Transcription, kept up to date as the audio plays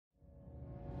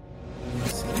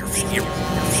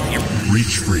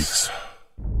Reach Freaks.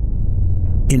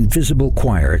 Invisible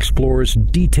Choir explores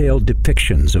detailed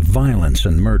depictions of violence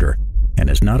and murder and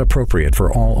is not appropriate for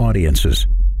all audiences.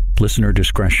 Listener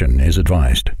discretion is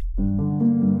advised.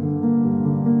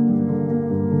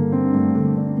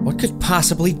 What could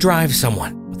possibly drive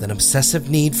someone with an obsessive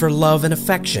need for love and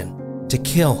affection to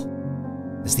kill?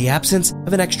 Is the absence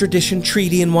of an extradition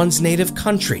treaty in one's native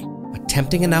country a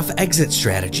tempting enough exit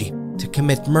strategy to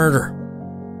commit murder?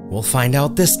 We'll find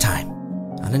out this time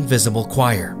on Invisible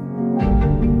Choir.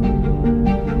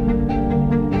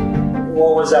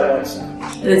 What was that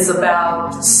website? It's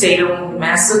about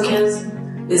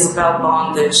sadomasochism. It's about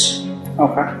bondage.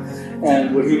 Okay.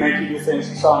 And would he make you do things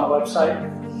he saw on the website?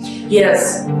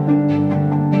 Yes.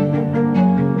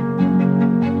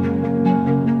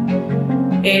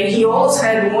 And he always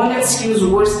had one excuse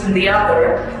worse than the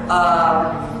other.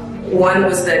 One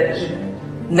was that he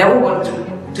never wanted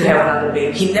to have another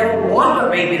baby. He never wanted a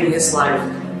baby in his life,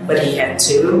 but he had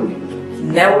to. He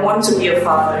never wanted to be a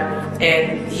father.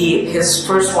 And his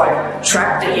first wife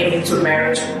trapped him into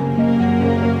marriage.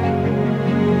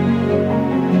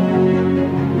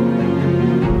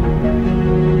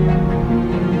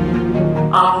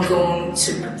 I'm going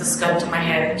to put this gun to my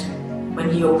head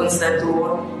when he opens that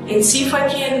door and see if I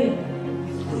can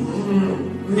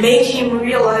make him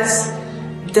realize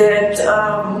that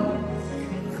I'm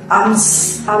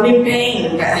in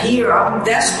pain here. I'm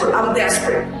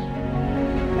desperate.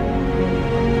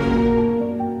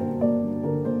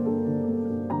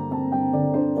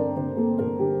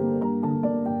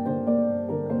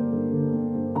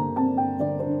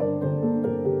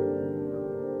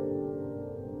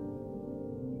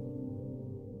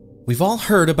 We've all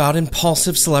heard about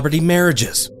impulsive celebrity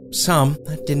marriages, some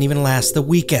that didn't even last the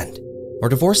weekend, or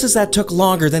divorces that took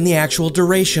longer than the actual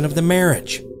duration of the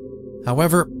marriage.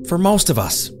 However, for most of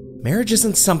us, marriage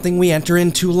isn't something we enter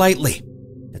into lightly.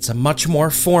 It's a much more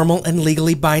formal and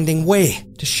legally binding way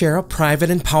to share a private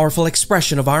and powerful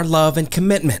expression of our love and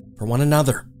commitment for one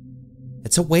another.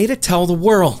 It's a way to tell the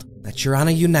world that you're on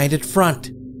a united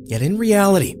front. Yet in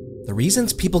reality, the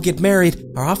reasons people get married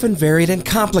are often varied and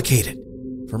complicated.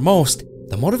 For most,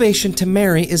 the motivation to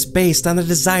marry is based on the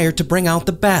desire to bring out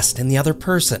the best in the other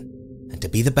person and to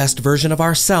be the best version of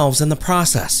ourselves in the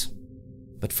process.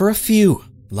 But for a few,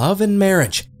 love and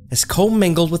marriage is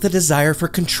commingled with a desire for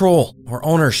control or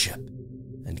ownership.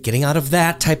 And getting out of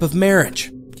that type of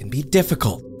marriage can be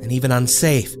difficult and even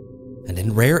unsafe. And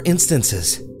in rare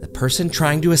instances, the person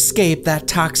trying to escape that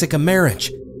toxic a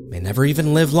marriage may never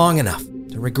even live long enough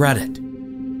to regret it.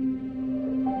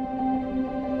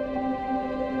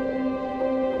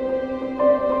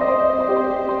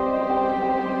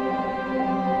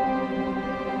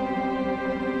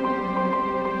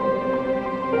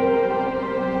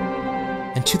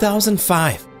 In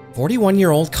 2005,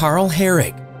 41-year-old Carl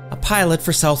Herrig, a pilot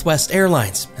for Southwest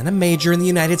Airlines and a major in the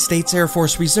United States Air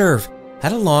Force Reserve,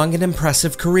 had a long and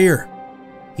impressive career.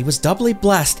 He was doubly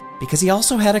blessed because he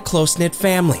also had a close-knit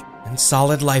family and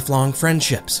solid lifelong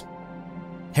friendships.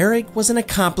 Herrig was an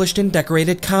accomplished and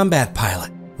decorated combat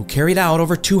pilot who carried out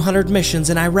over 200 missions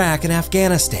in Iraq and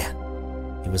Afghanistan.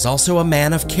 He was also a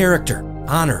man of character,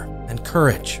 honor, and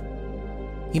courage.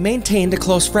 He maintained a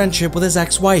close friendship with his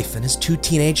ex-wife and his 2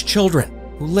 teenage children,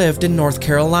 who lived in North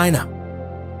Carolina.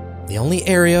 The only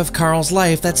area of Carl's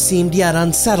life that seemed yet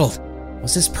unsettled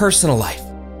was his personal life.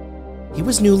 He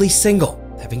was newly single,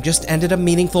 having just ended a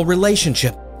meaningful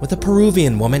relationship with a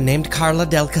Peruvian woman named Carla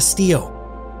del Castillo.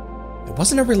 It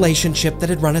wasn't a relationship that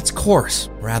had run its course,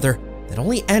 rather, it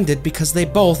only ended because they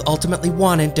both ultimately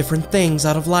wanted different things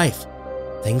out of life,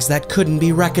 things that couldn't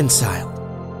be reconciled.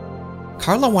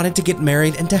 Carla wanted to get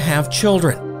married and to have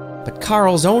children, but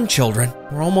Carl's own children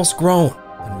were almost grown,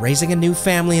 and raising a new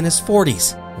family in his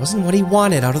 40s wasn't what he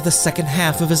wanted out of the second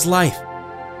half of his life.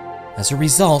 As a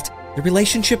result, the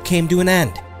relationship came to an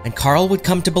end, and Carl would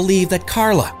come to believe that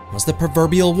Carla was the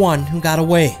proverbial one who got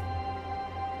away.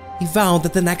 He vowed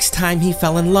that the next time he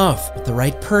fell in love with the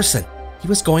right person, he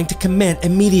was going to commit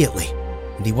immediately,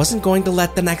 and he wasn't going to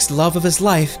let the next love of his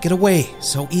life get away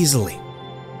so easily.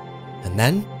 And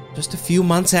then, just a few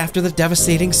months after the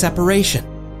devastating separation,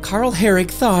 Carl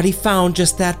Herrig thought he found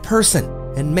just that person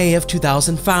in May of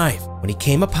 2005 when he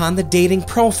came upon the dating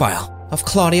profile of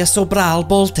Claudia Sobral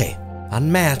Bolte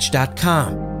on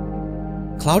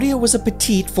Match.com. Claudia was a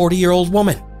petite 40-year-old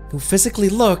woman who physically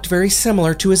looked very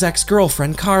similar to his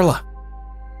ex-girlfriend Carla.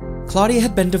 Claudia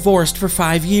had been divorced for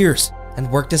 5 years and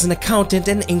worked as an accountant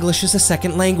and English as a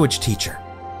second language teacher.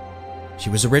 She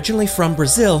was originally from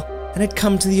Brazil and had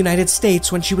come to the United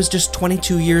States when she was just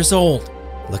 22 years old,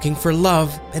 looking for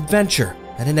love, adventure,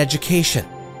 and an education.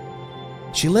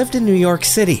 She lived in New York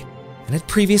City and had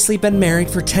previously been married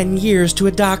for 10 years to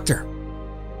a doctor.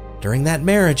 During that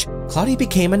marriage, Claudia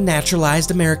became a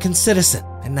naturalized American citizen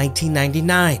in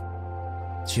 1999.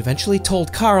 She eventually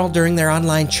told Carl during their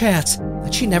online chats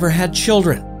that she never had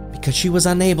children because she was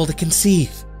unable to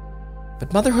conceive.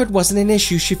 But motherhood wasn't an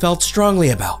issue she felt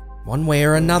strongly about, one way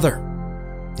or another.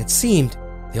 It seemed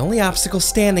the only obstacle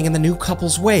standing in the new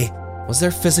couple's way was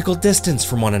their physical distance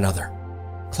from one another.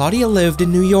 Claudia lived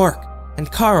in New York, and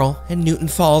Carl in Newton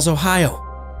Falls, Ohio.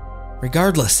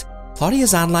 Regardless,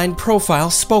 Claudia's online profile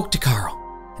spoke to Carl,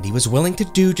 and he was willing to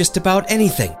do just about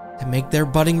anything to make their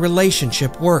budding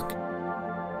relationship work.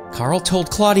 Carl told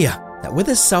Claudia that with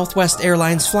his Southwest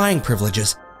Airlines flying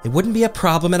privileges, it wouldn't be a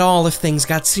problem at all if things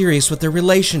got serious with their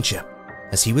relationship,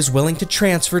 as he was willing to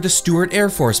transfer to Stewart Air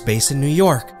Force Base in New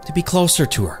York to be closer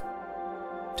to her.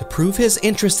 To prove his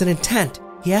interest and intent,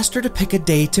 he asked her to pick a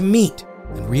day to meet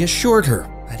and reassured her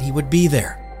that he would be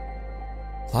there.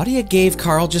 Claudia gave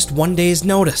Carl just 1 day's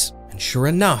notice, and sure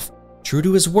enough, true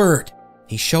to his word,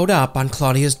 he showed up on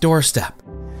Claudia's doorstep.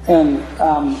 And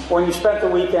when you spent the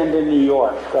weekend in New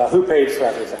York, who paid for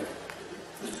everything?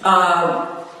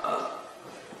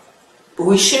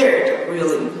 We shared,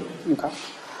 really. Okay.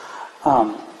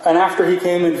 And after he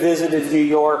came and visited New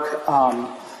York,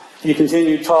 you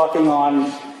continued talking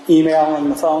on email and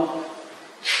the phone?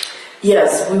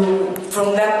 Yes,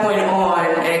 from that point on,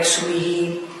 actually,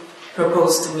 he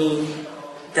proposed to me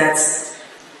that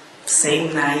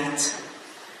same night.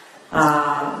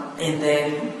 And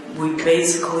then we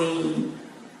basically,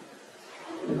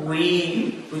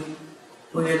 we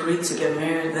agreed to get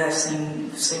married that same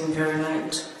very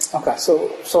night. Okay,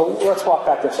 so let's walk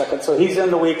back there a second. So he's in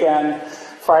the weekend,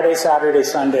 Friday, Saturday,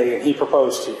 Sunday, and he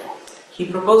proposed to you. He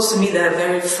proposed to me that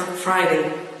very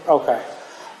Friday. Okay.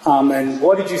 And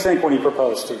what did you think when he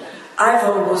proposed to you? I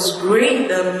thought it was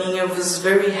great. I mean, I was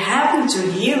very happy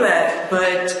to hear that.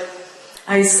 But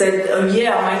I said, oh,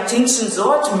 yeah, my intentions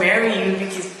are to marry you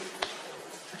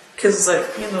because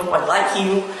I like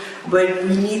you, but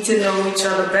we need to know each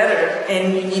other better,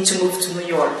 and you need to move to New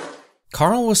York.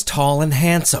 Carl was tall and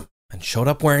handsome and showed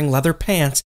up wearing leather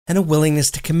pants and a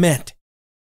willingness to commit.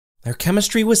 Their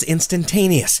chemistry was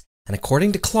instantaneous, and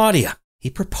according to Claudia, he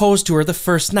proposed to her the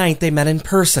first night they met in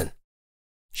person.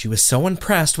 She was so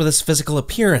impressed with his physical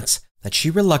appearance that she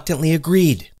reluctantly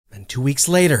agreed, and 2 weeks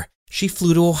later, she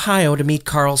flew to Ohio to meet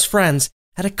Carl's friends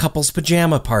at a couple's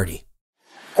pajama party.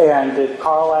 And did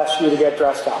Carl ask you to get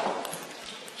dressed up?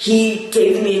 He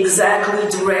gave me exactly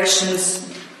directions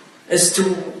as to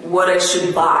what I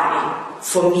should buy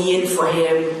for me and for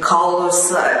him,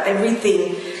 colors,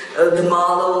 everything, the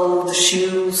model, the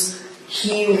shoes.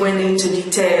 He went into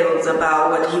details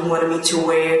about what he wanted me to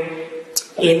wear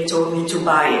and told me to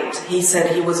buy it. He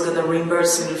said he was going to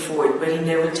reimburse me for it, but he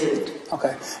never did.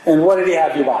 Okay. And what did he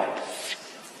have you buy?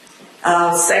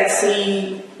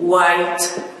 Sexy white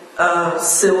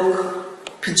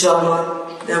silk pajama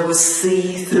that was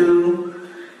see-through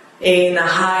and a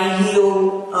high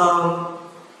heel, I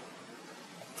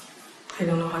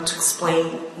don't know how to explain,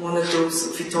 one of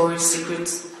those Victoria's Secret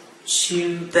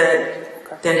shoe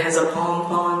that has a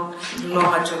pom-pom. I don't know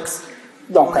how to explain.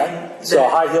 Okay, so a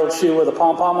high-heeled shoe with a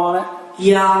pom-pom on it?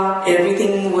 Yeah,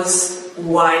 everything was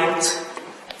white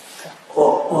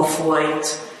or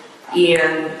off-white,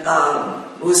 and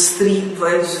it was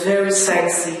very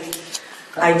sexy.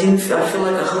 I feel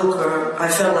like a hooker. I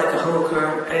felt like a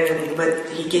hooker, but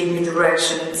he gave me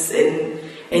directions, and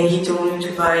he told me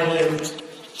to buy him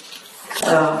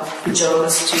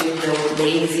pajamas too, that were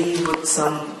navy with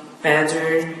some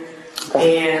pattern,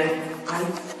 and I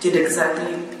did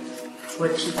exactly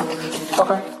what he told me to do.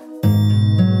 Okay.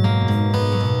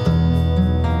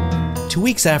 2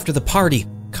 weeks after the party,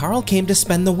 Carl came to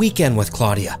spend the weekend with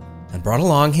Claudia and brought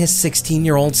along his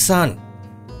 16-year-old son.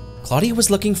 Claudia was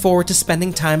looking forward to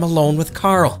spending time alone with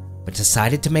Carl, but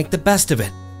decided to make the best of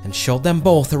it and showed them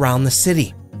both around the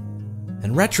city.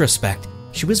 In retrospect,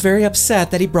 she was very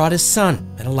upset that he brought his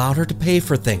son and allowed her to pay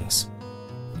for things.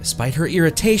 Despite her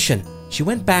irritation, she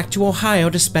went back to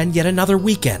Ohio to spend yet another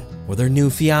weekend with her new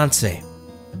fiancé.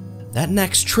 That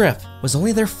next trip was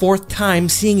only their 4th time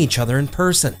seeing each other in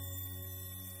person.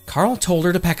 Carl told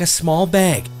her to pack a small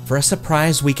bag for a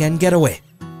surprise weekend getaway.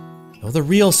 Though the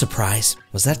real surprise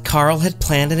was that Carl had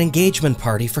planned an engagement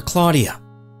party for Claudia.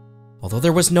 Although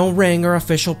there was no ring or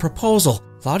official proposal,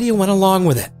 Claudia went along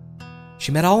with it.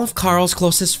 She met all of Carl's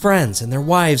closest friends and their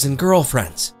wives and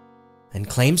girlfriends, and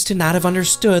claims to not have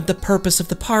understood the purpose of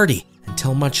the party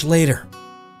until much later.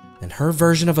 In her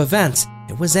version of events,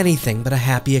 it was anything but a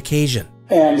happy occasion.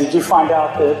 And did you find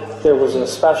out that there was a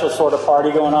special sort of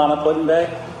party going on at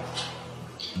Put-in-Bay?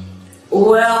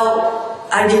 Well,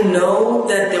 I didn't know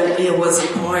that it was a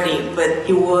party, but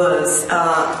it was.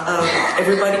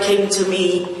 Everybody came to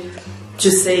me to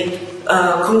say,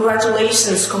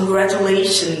 congratulations,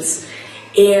 congratulations.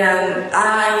 And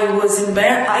I was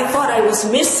embarrassed. I thought I was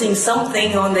missing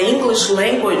something on the English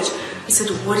language. I said,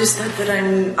 what is that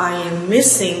I am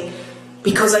missing?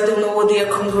 Because I don't know what they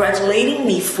are congratulating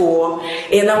me for.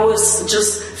 And I was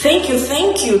just, thank you,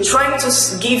 trying to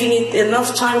giving it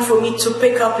enough time for me to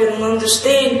pick up and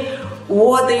understand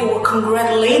what they were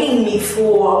congratulating me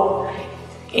for.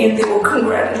 And they were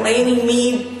congratulating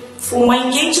me for my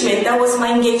engagement. That was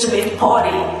my engagement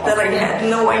party that I had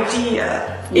no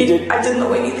idea. I didn't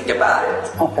know anything about it.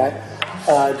 Okay.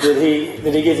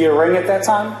 Did he give you a ring at that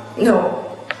time? No.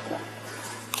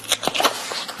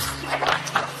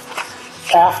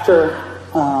 After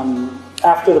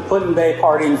the Put-in-Bay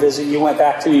party and visit, you went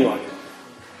back to New York.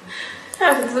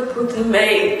 After the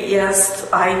Put-in-Bay, yes,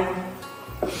 I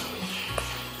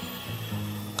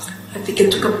think I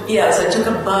took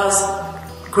a bus,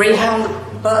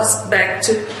 Greyhound bus back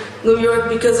to New York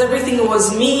because everything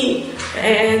was me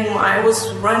and I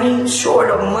was running short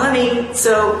of money,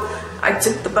 so I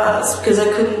took the bus because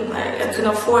I couldn't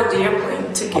afford the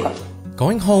airplane ticket. Okay.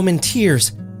 Going home in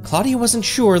tears, Claudia wasn't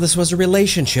sure this was a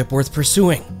relationship worth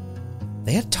pursuing.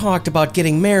 They had talked about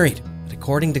getting married, but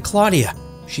according to Claudia,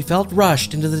 she felt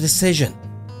rushed into the decision.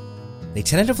 They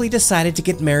tentatively decided to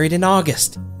get married in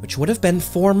August, which would have been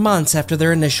 4 months after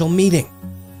their initial meeting.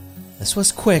 This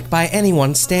was quick by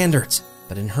anyone's standards,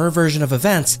 but in her version of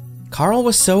events, Carl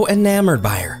was so enamored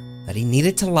by her that he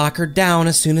needed to lock her down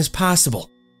as soon as possible.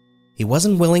 He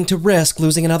wasn't willing to risk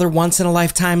losing another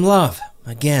once-in-a-lifetime love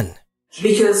again.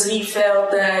 Because he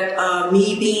felt that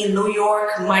me being in New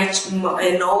York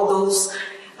and all those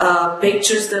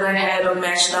pictures that I had on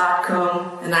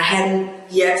Match.com, and I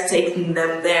hadn't yet taken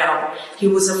them down. He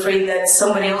was afraid that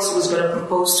somebody else was going to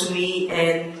propose to me,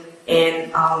 and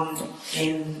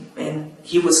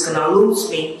he was going to lose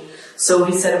me. So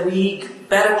he said we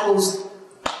better close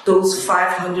those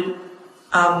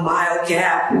 500-mile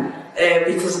gap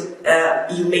because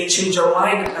you may change your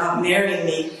mind about marrying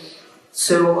me.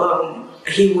 So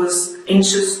he was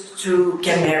anxious to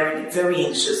get married, very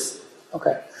anxious.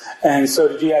 Okay. And so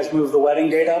did you guys move the wedding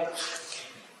date up?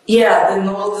 Yeah, then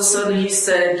all of a sudden he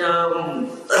said,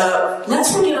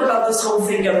 let's forget about this whole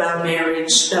thing about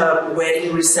marriage,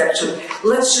 wedding reception.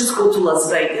 Let's just go to Las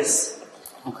Vegas.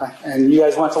 Okay. And you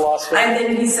guys went to Las Vegas?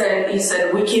 And then he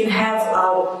said we can have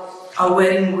our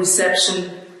wedding reception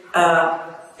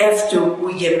after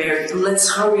we get married. Let's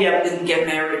hurry up and get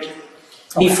married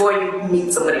before you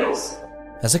meet somebody else.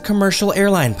 As a commercial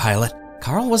airline pilot,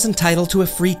 Carl was entitled to a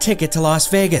free ticket to Las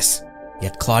Vegas,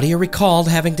 yet Claudia recalled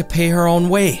having to pay her own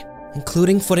way,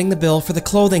 including footing the bill for the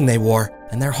clothing they wore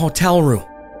and their hotel room.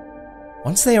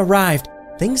 Once they arrived,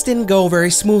 things didn't go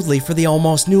very smoothly for the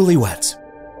almost newlyweds.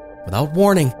 Without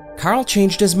warning, Carl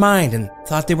changed his mind and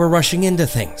thought they were rushing into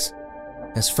things.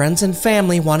 His friends and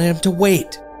family wanted him to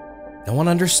wait. No one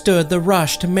understood the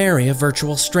rush to marry a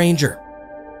virtual stranger.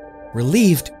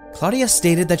 Relieved, Claudia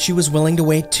stated that she was willing to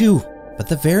wait too, but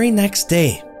the very next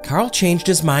day, Carl changed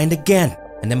his mind again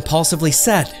and impulsively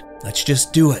said, let's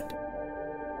just do it.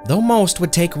 Though most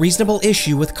would take reasonable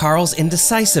issue with Carl's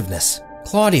indecisiveness,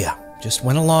 Claudia just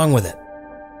went along with it.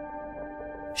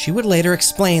 She would later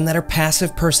explain that her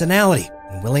passive personality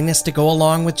and willingness to go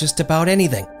along with just about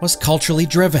anything was culturally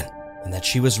driven, and that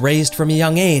she was raised from a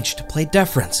young age to play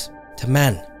deference to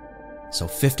men. So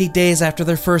 50 days after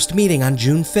their first meeting on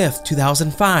June 5th,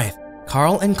 2005,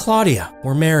 Carl and Claudia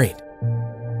were married.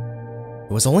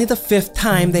 It was only the 5th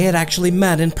time they had actually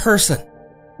met in person.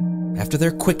 After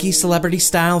their quickie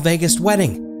celebrity-style Vegas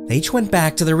wedding, they each went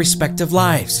back to their respective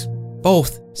lives,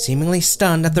 both seemingly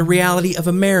stunned at the reality of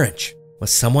a marriage with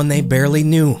someone they barely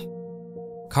knew.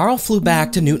 Carl flew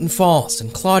back to Newton Falls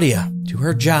and Claudia to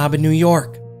her job in New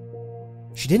York.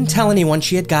 She didn't tell anyone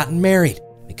she had gotten married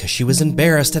because she was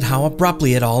embarrassed at how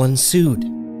abruptly it all ensued.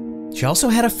 She also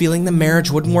had a feeling the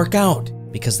marriage wouldn't work out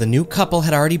because the new couple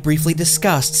had already briefly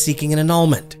discussed seeking an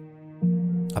annulment.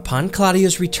 Upon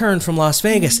Claudia's return from Las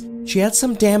Vegas, she had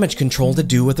some damage control to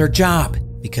do with her job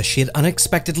because she had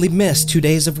unexpectedly missed 2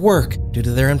 days of work due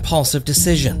to their impulsive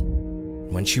decision.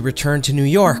 When she returned to New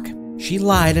York, she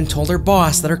lied and told her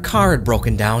boss that her car had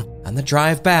broken down on the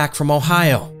drive back from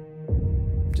Ohio.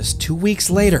 Just 2 weeks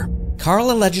later,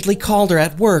 Carl allegedly called her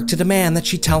at work to demand that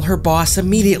she tell her boss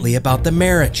immediately about the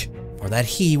marriage, or that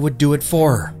he would do it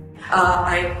for her.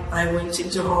 I went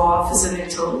into her office and I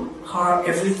told her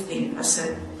everything. I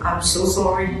said, I'm so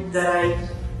sorry that I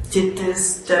did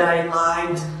this, that I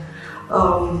lied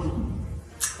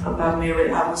about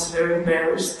marriage. I was very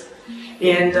embarrassed.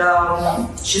 And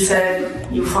she said,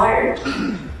 "You fired."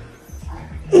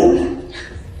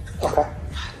 Okay.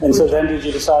 And so then did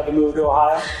you decide to move to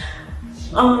Ohio?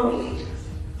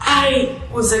 I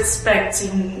was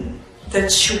expecting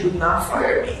that she would not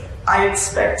fire me. I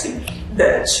expected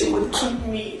that she would keep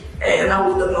me and I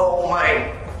would annul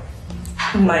my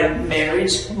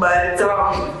marriage, but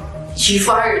she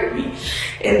fired me.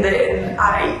 And then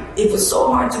it was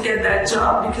so hard to get that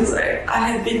job because I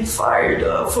had been fired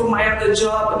from my other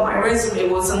job and my resume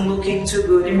wasn't looking too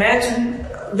good. Imagine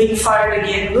being fired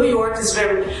again. New York is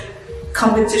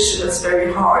competition is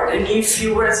very hard, and if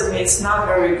your resume is not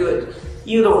very good,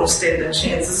 you don't stand a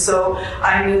chance. So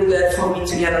I knew that for me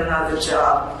to get another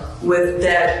job with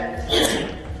that,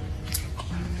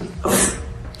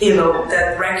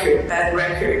 that bad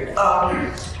record,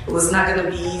 it was not going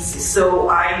to be easy. So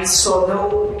I saw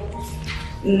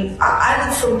I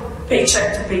lived from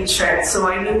paycheck to paycheck, so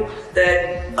I knew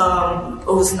that it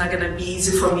was not going to be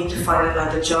easy for me to find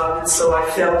another job. And so I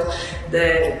felt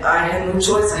that I had no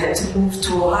choice. I had to move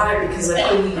to Ohio because it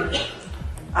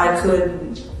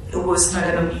was not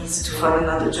going to be easy to find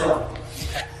another job.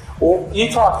 Well, you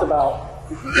talked about...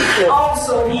 I'm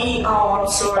sorry.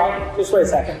 Just wait a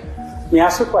second. Let me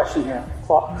ask you a question here,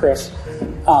 Chris.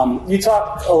 You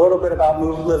talked a little bit about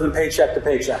living paycheck to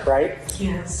paycheck, right?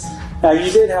 Yes. Now,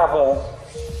 you did have a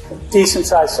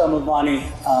decent-sized sum of money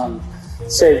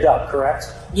saved up,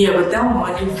 correct? Yeah, but that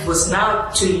money was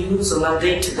not to use on a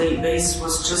day-to-day basis. It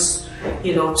was just,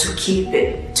 to keep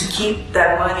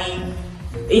that money.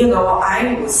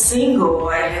 I was single.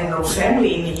 I had no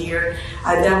family in here.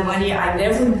 That money, I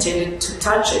never intended to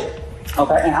touch it.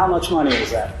 Okay, and how much money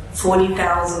was that?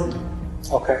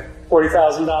 $40,000. Okay,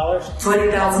 $40,000?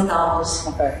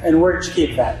 $40,000. Okay, and where did you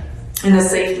keep that? In a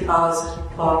safe deposit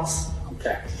box.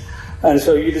 Okay, and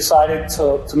so you decided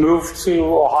to move to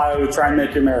Ohio to try and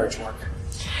make your marriage work.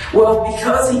 Well,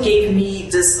 because he gave me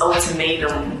this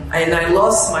ultimatum and I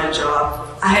lost my job,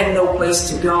 I had no place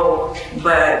to go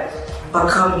but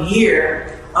come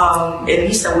here. At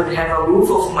least I would have a roof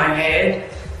over my head,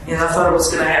 and I thought I was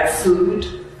going to have food.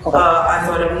 Okay. I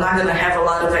thought I'm not going to have a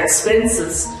lot of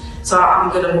expenses, so I'm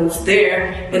going to move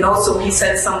there. And also he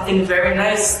said something very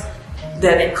nice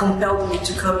that it compelled me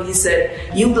to come. He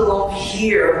said, "You belong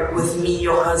here with me,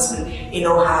 your husband, in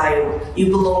Ohio. You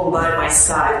belong by my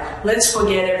side. Let's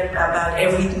forget about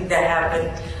everything that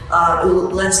happened.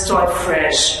 Let's start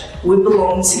fresh. We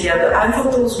belong together." I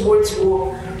thought those words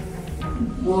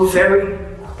were very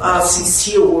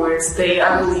sincere words.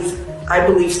 I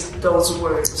believed those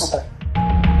words. Okay.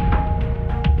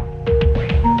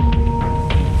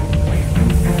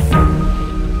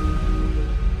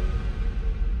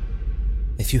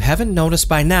 If you haven't noticed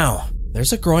by now,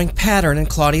 there's a growing pattern in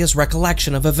Claudia's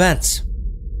recollection of events.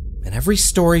 In every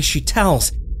story she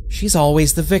tells, she's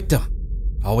always the victim,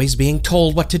 always being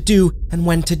told what to do and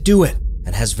when to do it,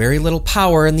 and has very little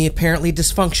power in the apparently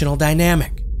dysfunctional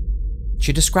dynamic.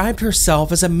 She described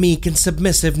herself as a meek and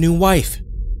submissive new wife,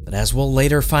 but as we'll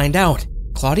later find out,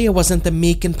 Claudia wasn't the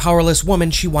meek and powerless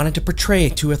woman she wanted to portray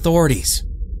to authorities.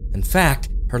 In fact,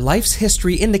 her life's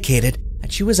history indicated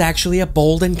that she was actually a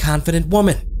bold and confident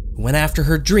woman who went after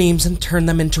her dreams and turned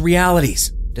them into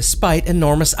realities, despite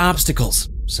enormous obstacles,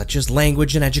 such as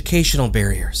language and educational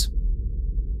barriers.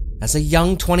 As a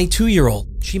young 22-year-old,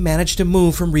 she managed to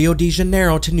move from Rio de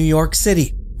Janeiro to New York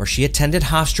City, where she attended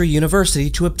Hofstra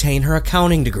University to obtain her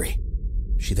accounting degree.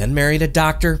 She then married a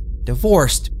doctor,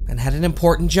 divorced, and had an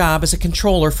important job as a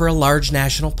controller for a large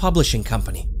national publishing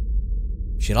company.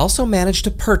 She had also managed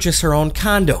to purchase her own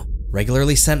condo,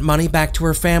 regularly sent money back to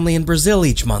her family in Brazil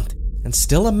each month, and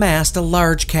still amassed a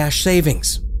large cash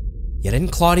savings. Yet in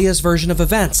Claudia's version of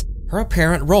events, her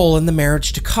apparent role in the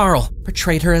marriage to Carl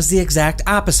portrayed her as the exact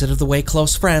opposite of the way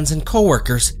close friends and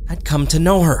co-workers had come to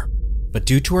know her. But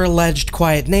due to her alleged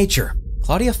quiet nature,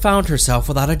 Claudia found herself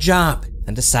without a job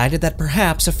and decided that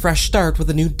perhaps a fresh start with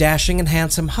a new dashing and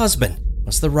handsome husband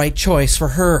was the right choice for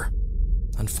her.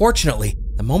 Unfortunately,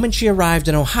 the moment she arrived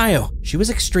in Ohio, she was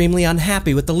extremely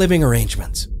unhappy with the living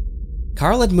arrangements.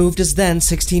 Carl had moved his then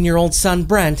 16-year-old son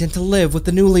Brent in to live with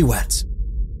the newlyweds.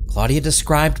 Claudia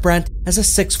described Brent as a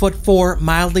 6'4",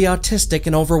 mildly autistic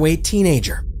and overweight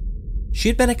teenager. She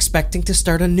had been expecting to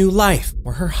start a new life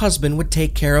where her husband would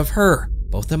take care of her,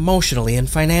 both emotionally and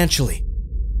financially.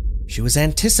 She was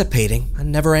anticipating a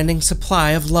never-ending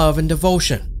supply of love and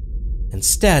devotion.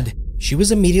 Instead, she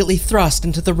was immediately thrust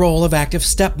into the role of active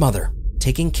stepmother,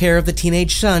 taking care of the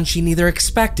teenage son she neither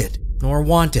expected nor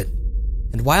wanted.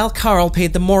 And while Carl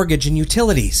paid the mortgage and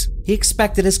utilities, he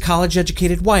expected his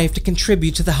college-educated wife to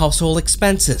contribute to the household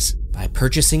expenses by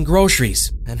purchasing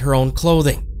groceries and her own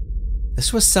clothing.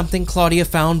 This was something Claudia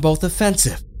found both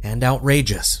offensive and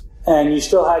outrageous. And you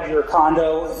still had your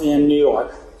condo in New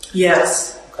York?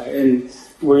 Yes. Okay, and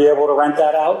were you able to rent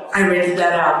that out? I rented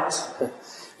that out. Okay.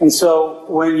 And so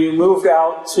when you moved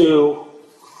out to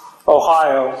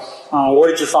Ohio, what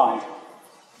did you find?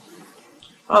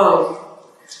 Oh,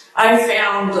 I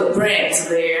found Brent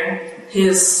there,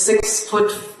 his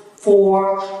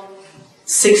 6'4",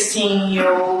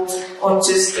 16-year-old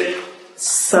autistic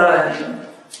son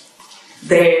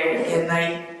there, and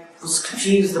I was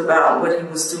confused about what he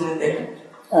was doing there.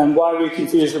 And why were you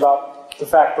confused about the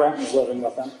fact Brent was living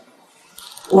with him?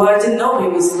 Well, I didn't know he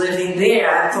was living there.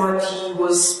 I thought he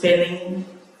was spending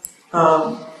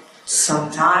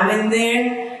some time in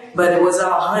there, but it was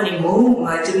our honeymoon.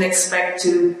 I didn't expect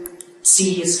to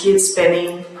see his kids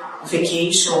spending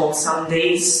vacation on some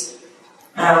days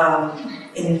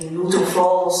in Newton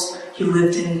Falls. He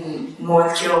lived in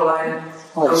North Carolina.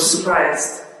 I was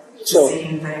surprised to see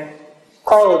him there.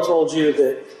 Carla told you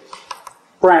that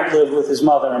Brent lived with his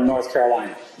mother in North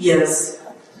Carolina. Yes.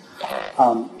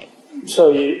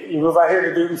 So you move out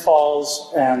here to Newton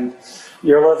Falls, and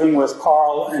you're living with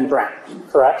Carl and Brent,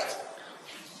 correct?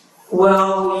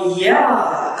 Well,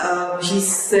 yeah. He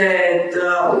said,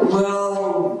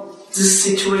 the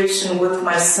situation with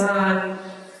my son,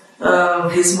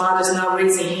 his mother's not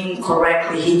raising him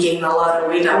correctly. He gained a lot of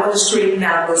weight. I want to straighten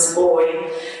out this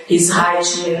boy, his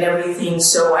hygiene and everything,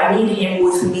 so I need him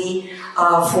with me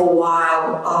for a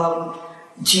while.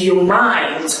 Do you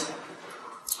mind?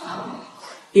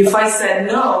 If I said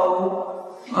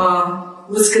no,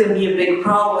 it was going to be a big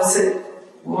problem. I said,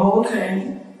 well,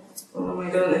 okay. Oh my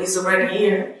God, he's already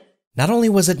here. Not only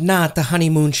was it not the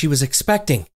honeymoon she was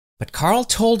expecting, but Carl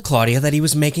told Claudia that he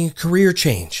was making a career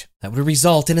change that would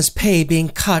result in his pay being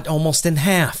cut almost in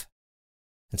half.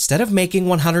 Instead of making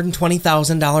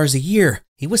 $120,000 a year,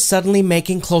 he was suddenly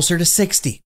making closer to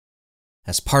 $60,000.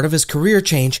 As part of his career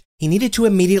change, he needed to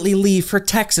immediately leave for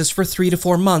Texas for 3 to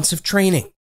 4 months of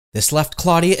training. This left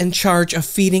Claudia in charge of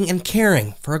feeding and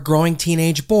caring for a growing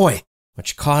teenage boy,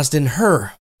 which caused in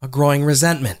her a growing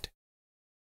resentment.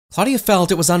 Claudia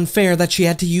felt it was unfair that she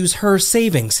had to use her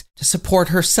savings to support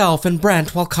herself and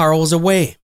Brent while Carl was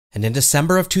away, and in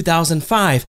December of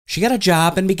 2005, she got a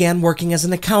job and began working as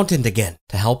an accountant again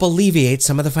to help alleviate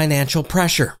some of the financial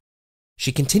pressure.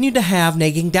 She continued to have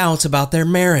nagging doubts about their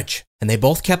marriage, and they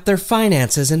both kept their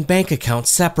finances and bank accounts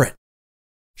separate.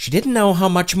 She didn't know how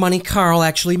much money Carl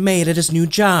actually made at his new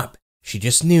job. She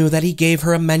just knew that he gave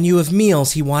her a menu of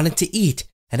meals he wanted to eat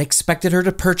and expected her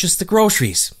to purchase the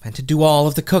groceries and to do all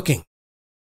of the cooking.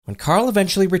 When Carl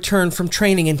eventually returned from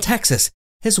training in Texas,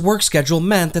 his work schedule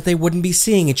meant that they wouldn't be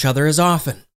seeing each other as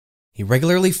often. He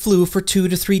regularly flew for 2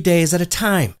 to 3 days at a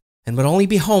time and would only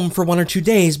be home for 1 or 2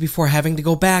 days before having to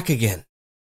go back again.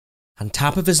 On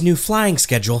top of his new flying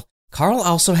schedule, Carl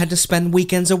also had to spend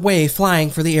weekends away flying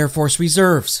for the Air Force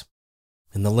Reserves.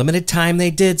 In the limited time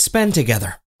they did spend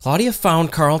together, Claudia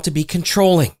found Carl to be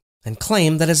controlling and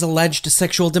claimed that his alleged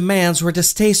sexual demands were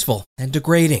distasteful and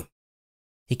degrading.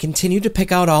 He continued to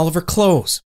pick out all of her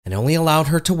clothes and only allowed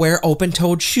her to wear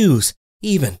open-toed shoes,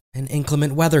 even in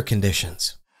inclement weather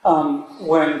conditions.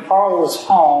 When Carl was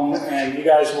home and you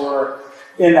guys were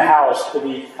in the house, did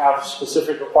he have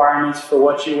specific requirements for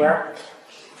what you wear?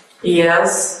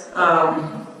 Yes.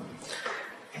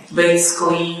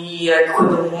 Basically, I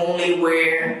could only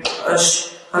wear a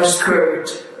skirt,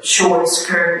 short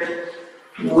skirt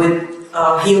with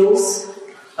heels.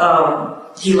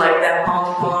 He liked that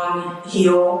pom-pom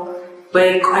heel,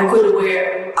 but I could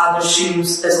wear other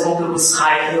shoes as long as it was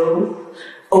high heel,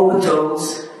 open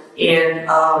toes, and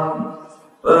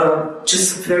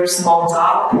just a very small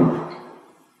top.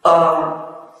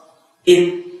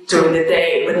 During the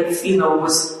day, but if it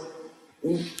was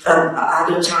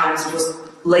other times it was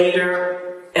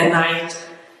later at night,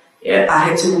 I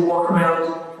had to walk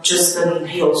around just in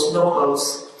heels, no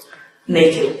clothes,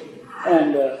 naked.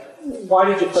 And why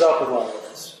did you put up with all of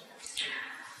this?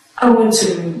 I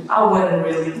wanted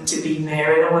really to be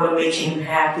married. I want to make him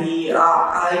happy.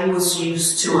 I was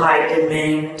used to high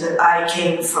demand. I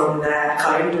came from that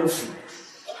kind of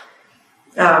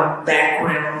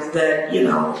background that,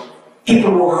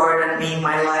 people were hard on me in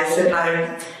my life,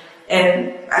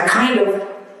 and I kind of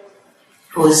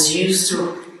was used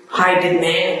to high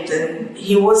demand, and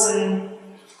he wasn't.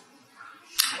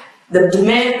 The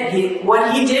demand,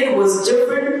 what he did was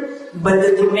different, but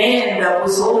the demand, I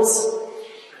was always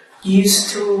used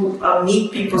to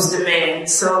meet people's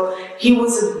demands. So he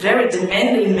was a very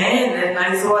demanding man, and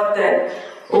I thought that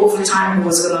over time he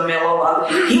was going to mellow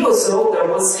out. He was older,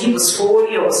 he was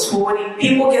 40, I was 40.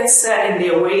 People get set in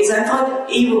their ways. I thought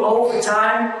even over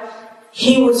time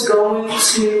he was going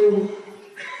to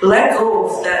let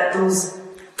go of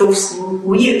those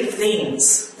weird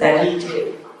things that he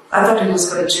did. I thought he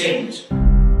was going to change.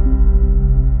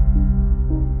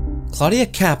 Claudia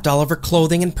kept all of her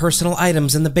clothing and personal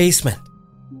items in the basement.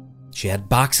 She had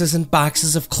boxes and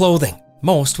boxes of clothing,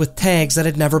 most with tags that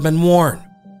had never been worn.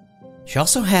 She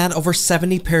also had over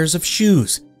 70 pairs of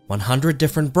shoes, 100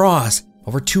 different bras,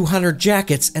 over 200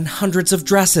 jackets, and hundreds of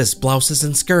dresses, blouses,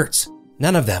 and skirts,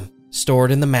 none of them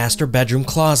stored in the master bedroom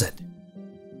closet.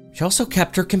 She also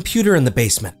kept her computer in the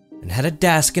basement and had a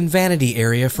desk and vanity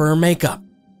area for her makeup.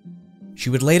 She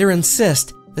would later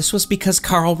insist this was because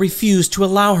Carl refused to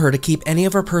allow her to keep any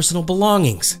of her personal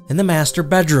belongings in the master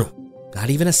bedroom, not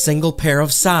even a single pair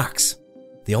of socks.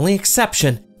 The only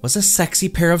exception was a sexy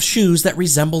pair of shoes that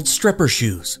resembled stripper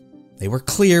shoes. They were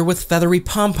clear with feathery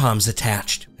pom-poms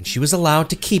attached, and she was allowed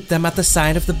to keep them at the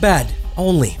side of the bed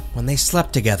only when they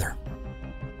slept together.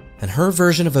 In her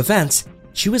version of events,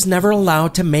 she was never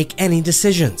allowed to make any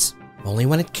decisions, only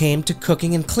when it came to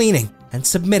cooking and cleaning and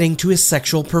submitting to his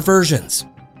sexual perversions.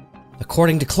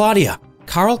 According to Claudia,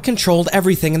 Carl controlled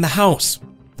everything in the house,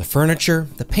 the furniture,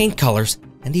 the paint colors,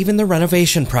 and even the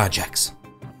renovation projects.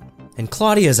 In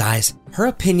Claudia's eyes, her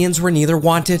opinions were neither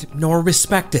wanted nor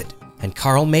respected, and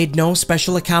Carl made no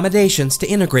special accommodations to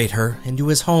integrate her into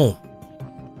his home.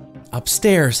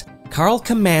 Upstairs, Carl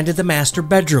commanded the master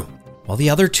bedroom, while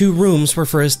the other 2 rooms were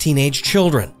for his teenage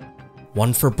children,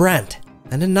 one for Brent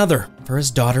and another for his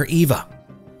daughter Eva.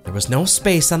 There was no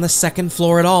space on the 2nd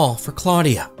floor at all for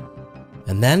Claudia.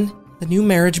 And then the new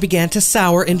marriage began to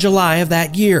sour in July of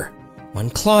that year, when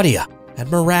Claudia had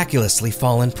miraculously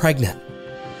fallen pregnant.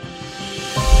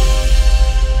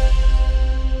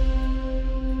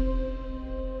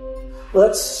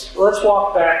 Let's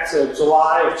walk back to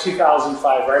July of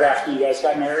 2005, right after you guys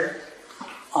got married.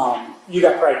 You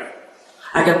got pregnant.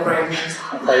 I got pregnant.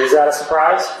 Okay, is that a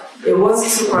surprise? It was a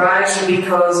surprise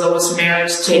because I was married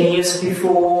 10 years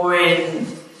before and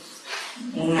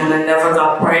I never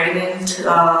got pregnant.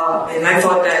 And I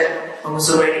thought that I was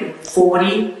already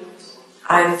 40.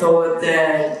 I thought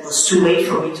that it was too late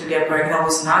for me to get pregnant. I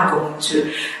was not going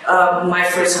to. My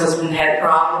first husband had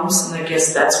problems, and I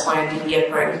guess that's why I didn't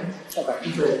get pregnant.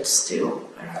 Okay. But still.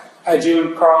 Had you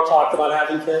and Carl talked about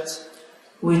having kids?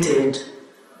 We did.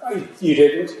 You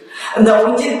didn't?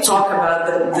 No, we did talk about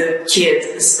the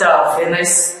kid stuff, and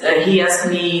he asked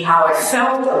me how I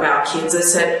felt about kids. I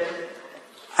said,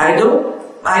 I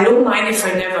don't mind if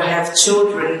I never have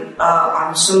children.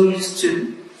 I'm so used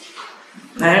to.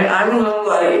 I don't know.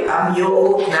 I'm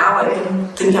old now. I don't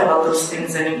think about those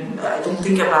things anymore. I don't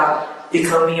think about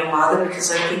becoming a mother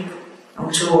because I think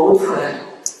I'm too old for that.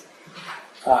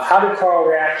 How did Carl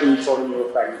react when you told him you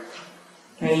were pregnant?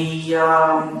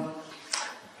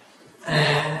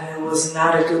 It was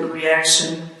not a good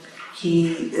reaction.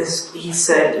 He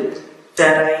said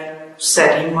that I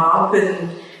set him up, and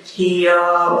he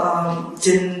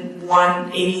didn't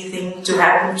want anything to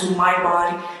happen to my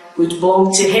body, which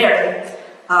belonged to him.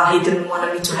 He didn't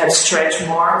want me to have stretch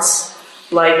marks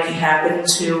like happened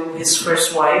to his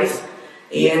first wife.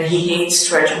 And he hates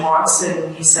stretch marks,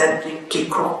 and he said it can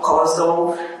cause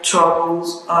all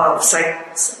troubles,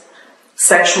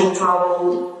 sexual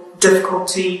trouble,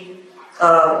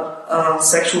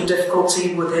 sexual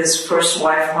difficulty with his first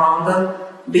wife, Rhonda,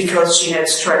 because she had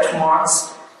stretch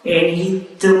marks. And he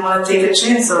didn't want to take a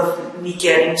chance of me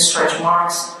getting stretch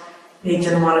marks. He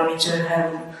didn't want me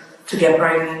to get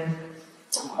pregnant,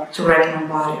 to wreck my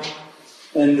body.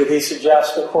 And did he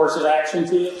suggest a course of action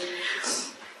to you?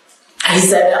 He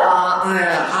said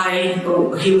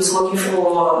he was looking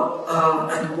for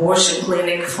an abortion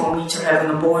clinic for me to have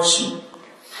an abortion.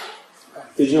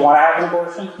 Did you want to have an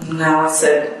abortion? No, I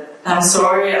said, I'm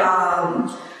sorry, I'm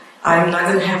not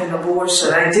going to have an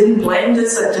abortion. I didn't plan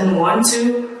this, I didn't want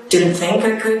to, didn't think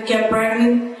I could get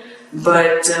pregnant,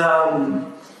 but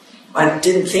I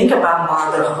didn't think about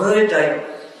motherhood.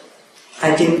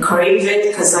 I didn't crave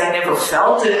it because I never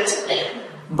felt it.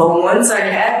 But once I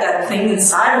had that thing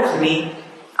inside of me,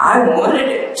 I wanted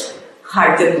it.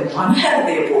 I didn't want to have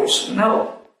the abortion,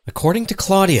 no. According to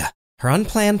Claudia, her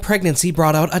unplanned pregnancy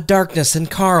brought out a darkness in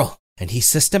Carl, and he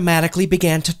systematically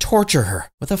began to torture her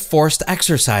with a forced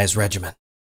exercise regimen.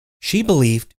 She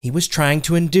believed he was trying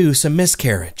to induce a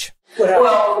miscarriage.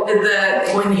 Well,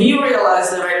 when he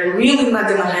realized that I'm really not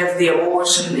going to have the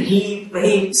abortion,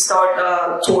 he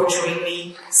started torturing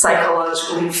me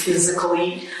psychologically,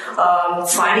 physically,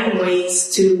 finding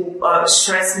ways to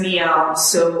stress me out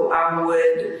so I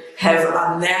would have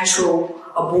a natural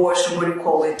abortion, what do you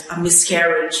call it, a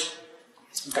miscarriage.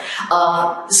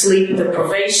 Sleep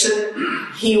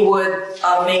deprivation. He would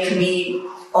make me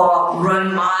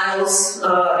run miles,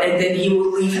 and then he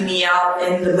would leave me out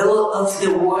in the middle of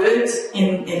the woods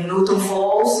in Newton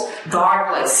Falls,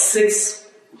 dark, like 6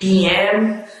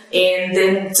 p.m., and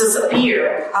then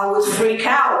disappear. I would freak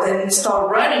out and start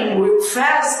running real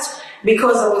fast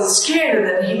because I was scared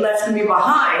that he left me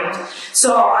behind.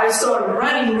 So I started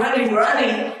running.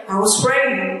 I was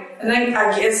pregnant, and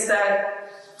I guess that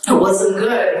it wasn't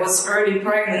good. It was early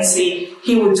pregnancy.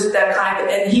 He would do that kind of,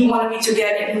 and he wanted me to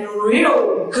get in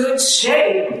real good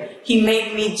shape. He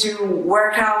made me do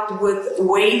workout with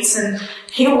weights, and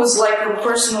he was like a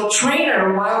personal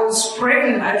trainer while I was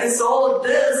pregnant. I guess all of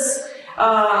this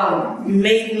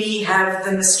made me have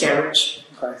the miscarriage.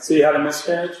 Okay, so you had a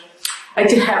miscarriage? I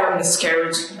did have a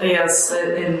miscarriage, yes,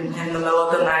 in the middle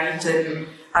of the night, and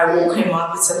I woke him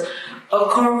up and said,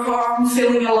 Carl, I'm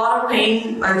feeling a lot of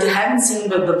pain. I haven't seen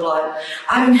the blood.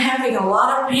 I'm having a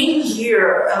lot of pain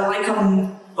here, like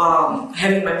I'm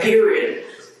having my period.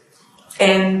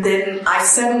 And then I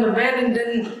sat in the bed, and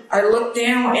then I looked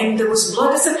down, and there was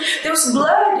blood. I said, there was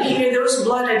blood here, there was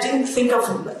blood. I didn't think of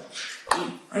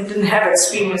I didn't have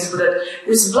experience with it.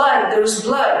 There's blood. It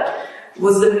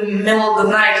was the middle of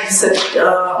the night. He said,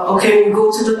 okay,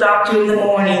 we'll go to the doctor in the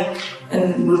morning.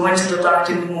 And we went to the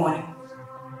doctor in the morning.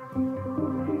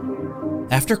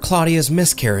 After Claudia's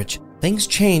miscarriage, things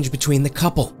changed between the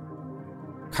couple.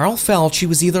 Carl felt she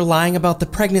was either lying about the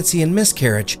pregnancy and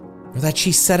miscarriage, or that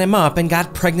she set him up and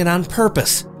got pregnant on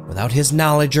purpose without his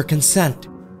knowledge or consent.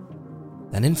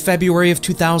 Then in February of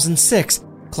 2006,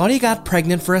 Claudia got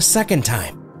pregnant for a second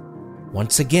time.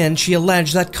 Once again, she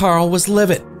alleged that Carl was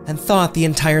livid and thought the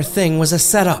entire thing was a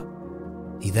setup.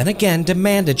 He then again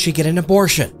demanded she get an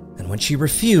abortion, and when she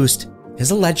refused,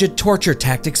 his alleged torture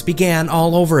tactics began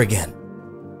all over again.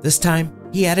 This time,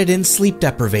 he added in sleep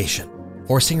deprivation,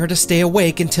 forcing her to stay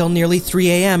awake until nearly 3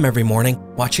 a.m. every morning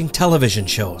watching television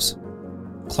shows.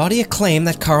 Claudia claimed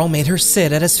that Carl made her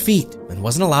sit at his feet and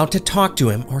wasn't allowed to talk to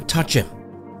him or touch him.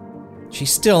 She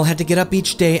still had to get up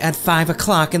each day at 5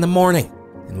 o'clock in the morning,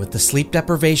 and with the sleep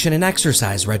deprivation and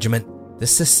exercise regimen,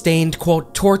 this sustained,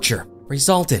 quote, torture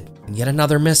resulted in yet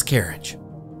another miscarriage.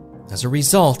 As a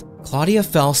result, Claudia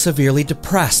fell severely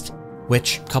depressed,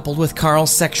 which, coupled with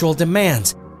Carl's sexual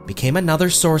demands, became another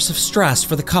source of stress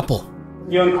for the couple.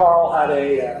 You and Carl had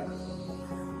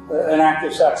an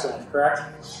active sex life, correct?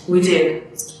 We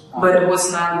did, but it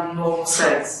was not normal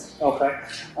sex. Okay.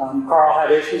 Carl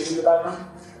had issues in the bedroom?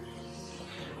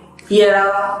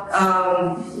 Yeah,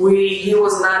 he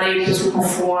was not able to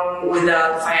perform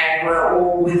without Viagra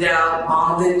or without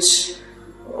bondage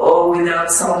or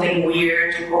without something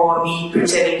weird or me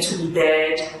pretending to be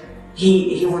dead.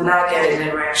 He would not get an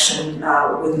erection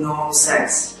with normal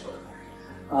sex.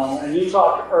 And you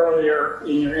talked earlier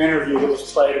in your interview that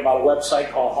was played about a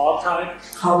website called Hogtied.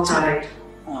 Hogtied.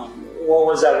 What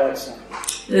was that website?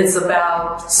 It's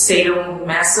about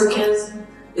sadomasochism.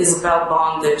 It's about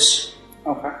bondage.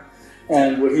 Okay.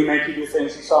 And would he make you do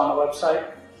things he saw on the website?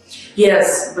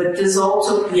 Yes, but this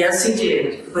also, yes, he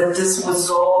did. But this was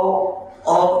all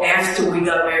after we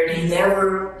got married. He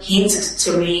never hinted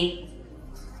to me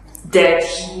that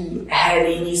he had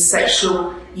any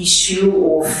sexual issue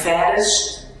or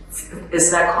fetish.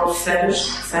 Is that called fetish?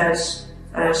 Fetish.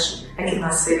 I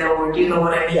cannot say that word. Do you know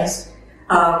what I mean? Yes.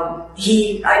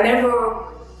 I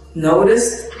never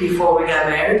noticed before we got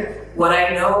married. What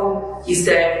I know is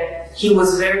that he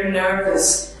was very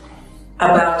nervous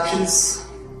about his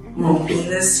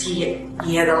penis.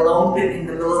 He had a lump in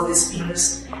the middle of his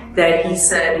penis that he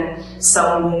said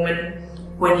some woman,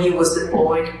 when he was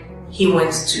deployed, he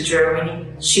went to Germany.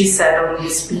 She sat on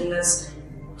his penis.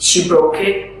 She broke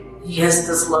it. He has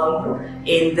this lump,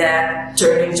 and that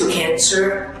turned into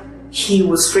cancer. He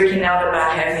was freaking out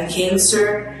about having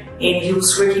cancer, and he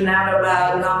was freaking out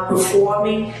about not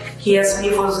performing. He asked me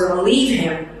if I was going to leave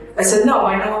him. I said, no,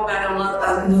 I know that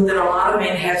a lot of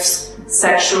men have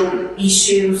sexual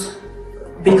issues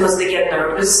because they get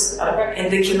nervous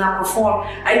and they cannot perform.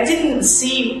 I didn't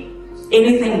see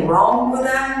anything wrong with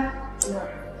that.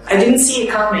 I didn't see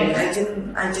it coming. I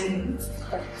didn't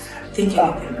think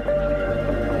anything.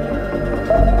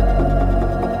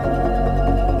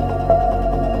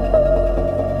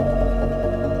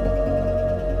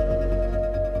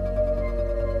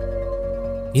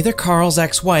 Neither Carl's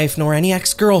ex-wife nor any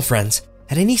ex-girlfriends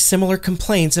had any similar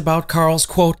complaints about Carl's,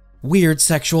 quote, weird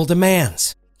sexual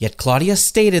demands. Yet Claudia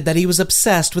stated that he was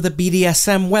obsessed with a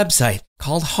BDSM website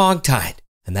called Hogtied,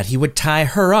 and that he would tie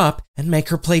her up and make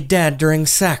her play dead during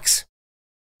sex.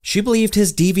 She believed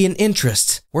his deviant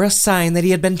interests were a sign that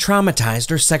he had been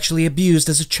traumatized or sexually abused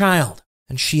as a child,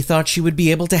 and she thought she would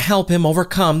be able to help him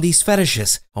overcome these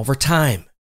fetishes over time.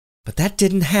 But that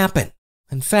didn't happen,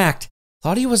 In fact,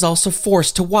 Claudia was also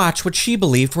forced to watch what she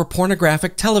believed were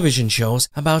pornographic television shows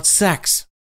about sex.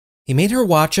 He made her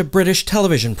watch a British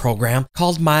television program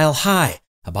called Mile High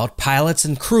about pilots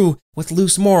and crew with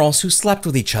loose morals who slept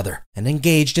with each other and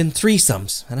engaged in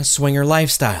threesomes and a swinger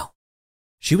lifestyle.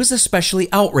 She was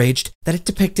especially outraged that it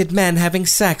depicted men having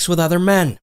sex with other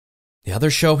men. The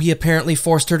other show he apparently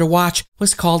forced her to watch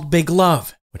was called Big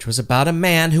Love, which was about a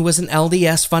man who was an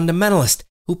LDS fundamentalist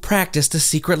who practiced a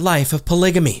secret life of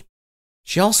polygamy.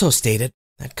 She also stated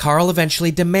that Carl eventually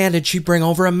demanded she bring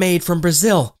over a maid from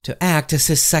Brazil to act as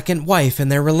his second wife in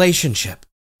their relationship,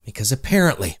 because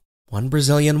apparently one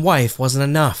Brazilian wife wasn't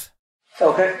enough.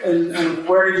 Okay, and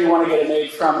where did you want to get a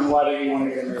maid from, and why did you want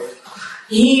to get a maid?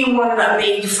 He wanted a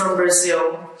maid from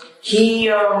Brazil. He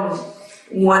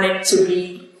wanted to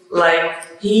be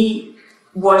like, he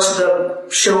watched the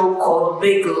show called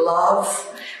Big Love,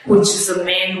 which is a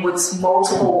man with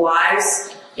multiple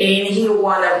wives, and he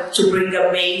wanted to bring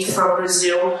a maid from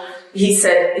Brazil. He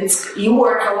said, you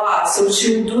work a lot, so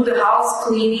she'll do the house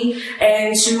cleaning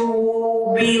and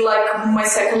she'll be like my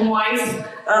second wife.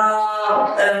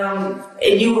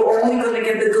 And you're only going to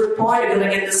get the good part, you're going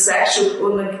to get the sex, she's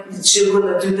going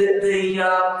to do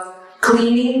the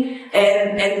cleaning,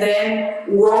 and then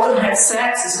we're all going to have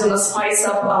sex. It's going to spice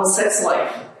up our sex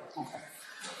life. Okay.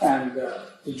 And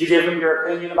did you give him your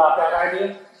opinion about that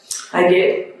idea? I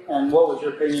did. And what was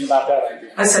your opinion about that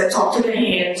idea? I said, talk to the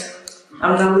hand.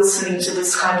 I'm not listening to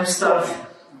this kind of stuff.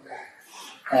 Okay.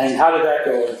 And how did that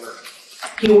go over?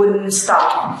 He wouldn't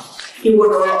stop. He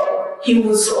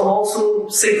was also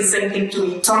saying the same thing to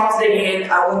me. Talk to the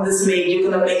hand. I want this maid. You're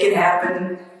going to make it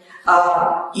happen.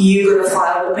 You're going to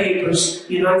file the papers.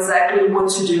 You know exactly what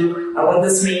to do. I want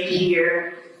this maid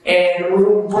here. And we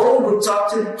both would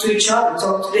talk to each other,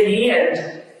 talk to the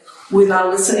hand. We're not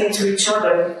listening to each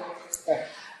other. Okay.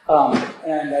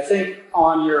 And I think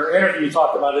on your interview you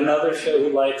talked about another show you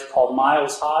liked called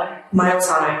Miles High. Miles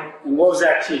High. And what was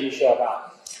that TV show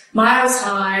about? Miles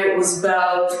High was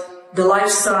about the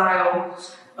lifestyle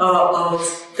of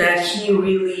that he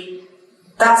really,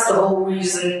 that's the whole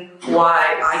reason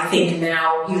why I think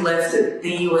now he left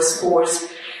the U.S. Force.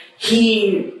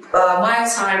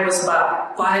 Miles High was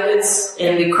about pilots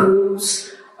and the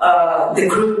pilots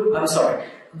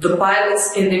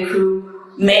and the crew,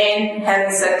 men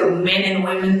having sex with men and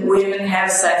women, women have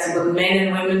sex with men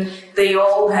and women, they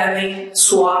all having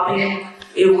swapping.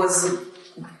 It was,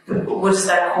 what is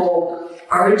that called?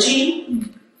 RG?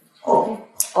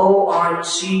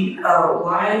 O-R-G-Y?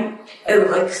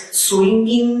 Like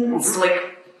swinging, it's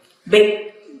like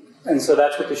big. And so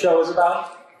that's what the show was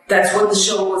about? That's what the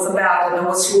show was about, and I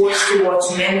was forced to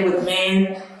watch men with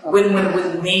men, women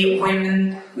with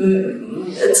women.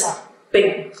 It's a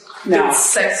big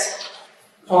sex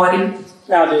party.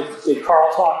 Now, did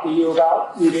Carl talk to you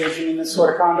about engaging in this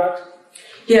sort of conduct?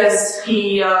 Yes,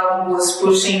 he was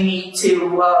pushing me to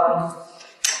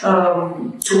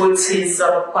towards his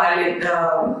pilot.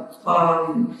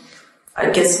 I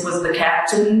guess it was the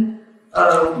captain.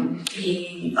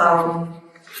 He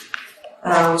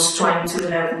was trying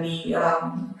to have me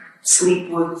sleep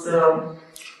with a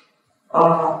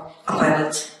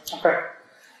pilot. Okay.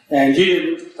 And you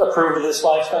didn't approve of this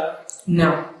lifestyle?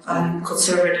 No, I'm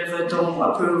conservative. I don't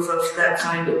approve of that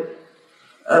kind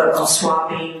of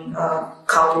swapping,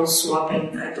 couple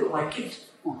swapping. I don't like it.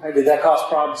 Okay. Did that cause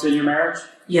problems in your marriage?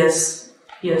 Yes.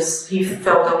 He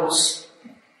felt I was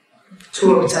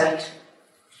too uptight.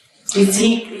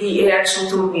 He actually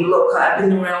told me, look, I've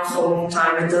been around for a long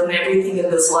time. I've done everything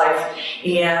in this life.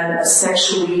 And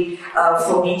sexually,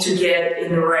 for me to get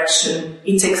an erection,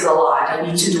 it takes a lot. I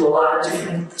need to do a lot of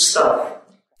different stuff.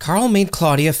 Carl made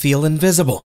Claudia feel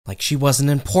invisible, like she wasn't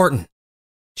important.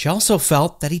 She also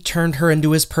felt that he turned her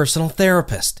into his personal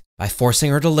therapist by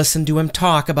forcing her to listen to him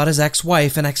talk about his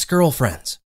ex-wife and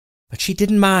ex-girlfriends. But she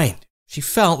didn't mind. She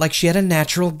felt like she had a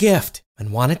natural gift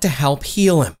and wanted to help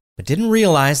heal him, but didn't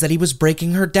realize that he was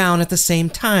breaking her down at the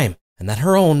same time and that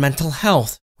her own mental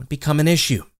health would become an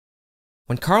issue.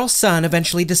 When Carl's son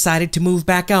eventually decided to move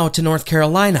back out to North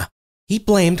Carolina, he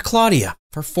blamed Claudia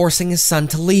for forcing his son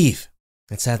to leave.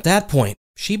 It's at that point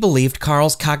she believed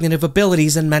Carl's cognitive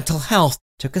abilities and mental health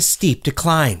took a steep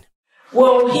decline.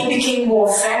 Well, he became more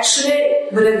affectionate,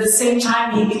 but at the same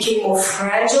time he became more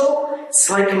fragile. It's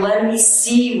like let me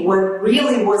see what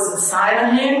really was inside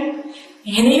of him.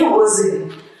 And he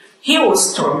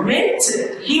was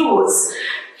tormented. He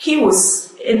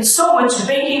was in so much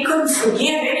pain. He couldn't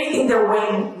forgive anything that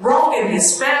went wrong in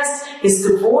his past. His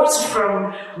divorce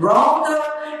from Rhonda,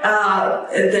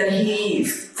 that he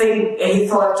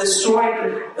thought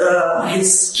destroyed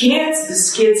his kids.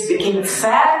 His kids became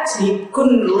fat. He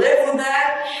couldn't live with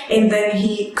that, and then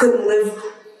he couldn't live.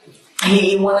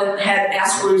 He had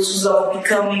aspirations of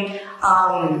becoming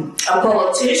a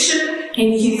politician,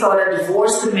 and he thought a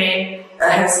divorced man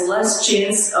has less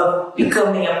chance of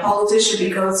becoming a politician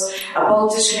because a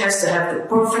politician has to have the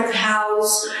perfect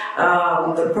house,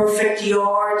 the perfect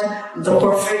yard, the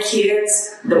perfect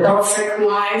kids, the perfect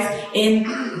wife,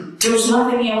 and there's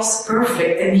nothing else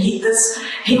perfect. And he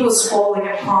was falling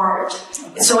apart.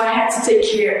 So I had to take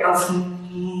care of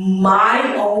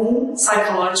my own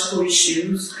psychological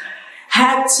issues,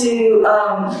 had to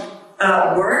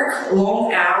work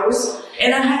long hours,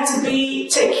 and I had to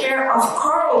take care of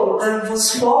Carl that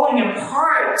was falling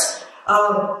apart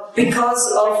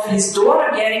because of his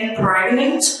daughter getting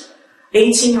pregnant,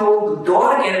 18-year-old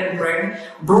daughter getting pregnant.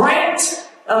 Brent,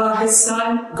 his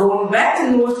son, going back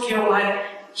to North Carolina,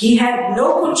 he had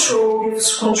no control. He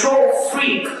was control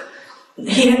freak.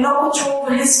 He had no control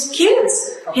over his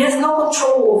kids. He has no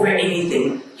control over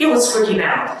anything. He was freaking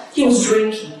out. He was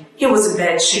drinking. He was in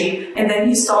bad shape, and then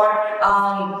he started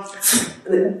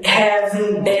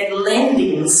having bad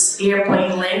landings,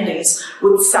 airplane landings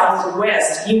with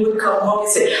Southwest. He would come home and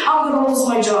say, I'm going to lose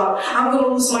my job. I'm going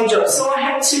to lose my job. So I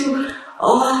had to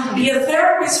be a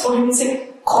therapist for him and say,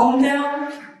 calm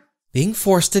down. Being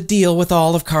forced to deal with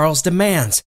all of Carl's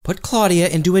demands put Claudia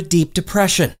into a deep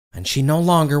depression, and she no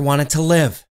longer wanted to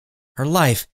live. Her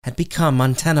life had become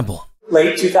untenable.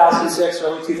 Late 2006,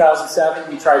 early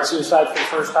 2007, you tried suicide for the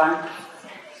first time?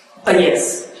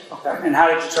 Yes. Okay. And how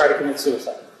did you try to commit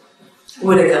suicide?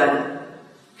 With a gun.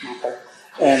 Okay.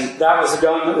 And that was a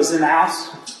gun that was in the house?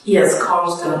 Yes,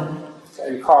 Carl's gun. Okay.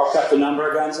 And Carl kept a number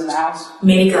of guns in the house?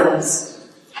 Many guns.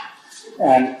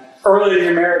 And early in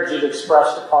your marriage, you'd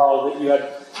expressed to Carl that you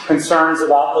had concerns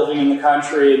about living in the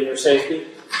country and your safety?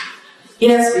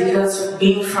 Yes, because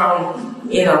being from,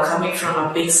 coming from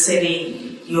a big city,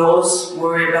 you always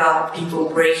worry about people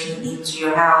breaking into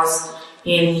your house.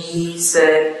 And he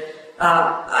said,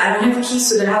 I don't have keys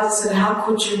to the house. I said, how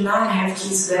could you not have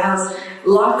keys to the house?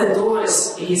 Lock the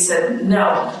doors. He said,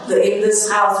 no, in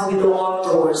this house we don't lock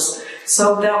doors.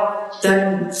 So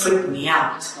that freaked me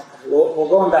out. Okay. Well,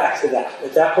 going back to that,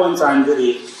 at that point in time, did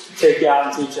he take you out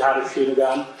and teach you how to shoot a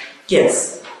gun?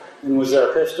 Yes. And was there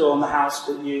a pistol in the house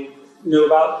that you knew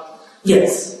about?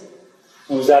 Yes.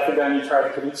 And was that the gun you tried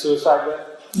to commit suicide with?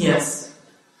 Yes.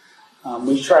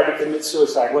 When you tried to commit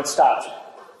suicide, what stopped you?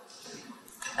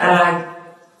 I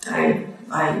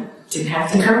didn't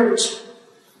have the courage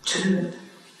to do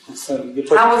it. So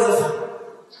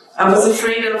I was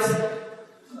afraid of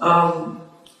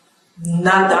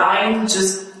not dying,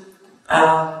 just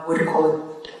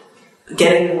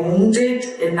getting wounded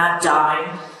and not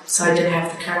dying. So I didn't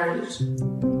have the courage.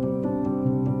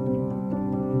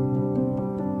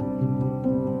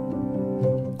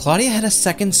 Claudia had a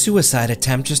second suicide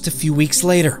attempt just a few weeks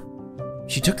later.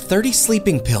 She took 30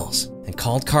 sleeping pills and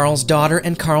called Carl's daughter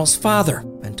and Carl's father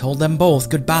and told them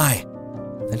both goodbye.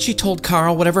 Then she told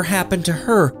Carl whatever happened to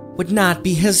her would not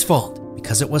be his fault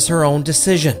because it was her own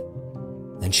decision.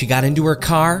 Then she got into her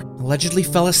car, allegedly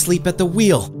fell asleep at the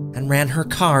wheel, and ran her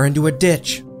car into a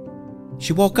ditch.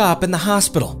 She woke up in the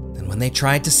hospital, and when they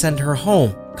tried to send her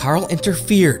home, Carl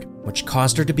interfered, which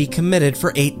caused her to be committed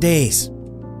for 8 days.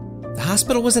 The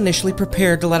hospital was initially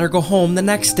prepared to let her go home the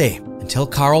next day, until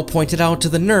Carl pointed out to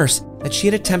the nurse that she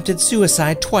had attempted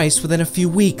suicide twice within a few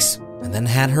weeks, and then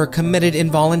had her committed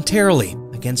involuntarily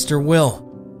against her will.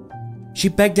 She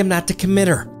begged him not to commit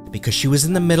her because she was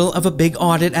in the middle of a big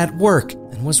audit at work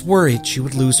and was worried she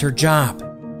would lose her job.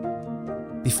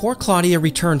 Before Claudia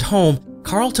returned home,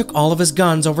 Carl took all of his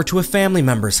guns over to a family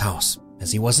member's house,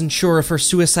 as he wasn't sure if her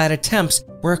suicide attempts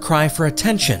were a cry for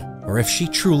attention or if she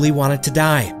truly wanted to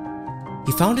die.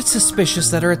 He found it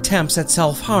suspicious that her attempts at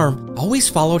self-harm always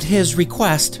followed his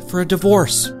request for a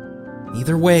divorce.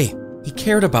 Either way, he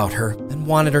cared about her and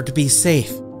wanted her to be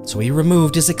safe, so he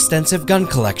removed his extensive gun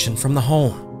collection from the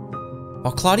home.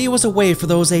 While Claudia was away for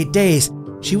those 8 days,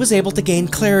 she was able to gain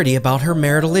clarity about her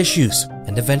marital issues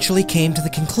and eventually came to the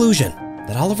conclusion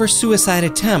that all of her suicide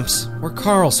attempts were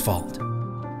Carl's fault.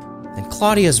 In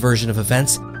Claudia's version of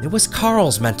events, it was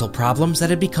Carl's mental problems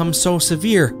that had become so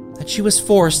severe that she was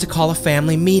forced to call a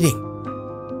family meeting.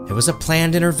 It was a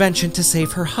planned intervention to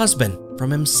save her husband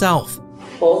from himself.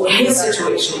 Well, in his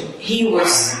situation, he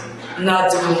was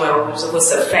not doing well. It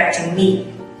was affecting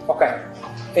me. Okay.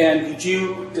 And did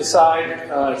you decide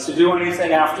to do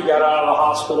anything after you got out of the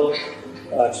hospital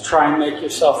to try and make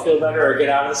yourself feel better or get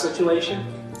out of the situation?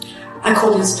 I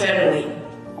called his family.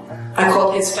 I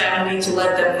called his family to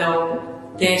let them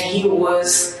know that he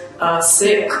was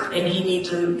sick and he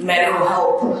needed medical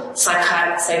help,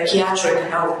 psychiatric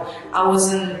help. I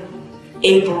wasn't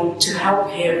able to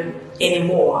help him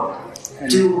anymore,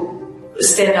 to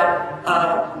stand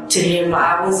up to him.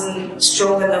 I wasn't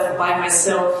strong enough by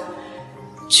myself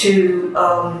to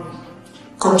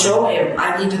control him.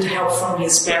 I needed help from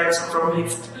his parents, from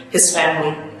his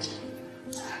family.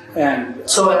 And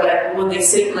so when they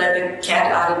say let the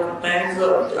cat out of the bag,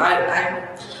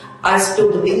 I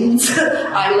spilled the beans.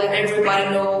 I let everybody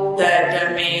know that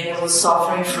that man was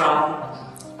suffering from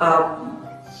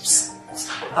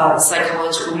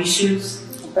psychological issues.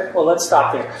 Okay, well, let's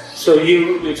stop there. So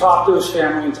you talked to his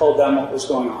family and told them what was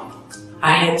going on.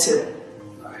 I had to.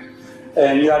 Right.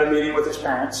 And you had a meeting with his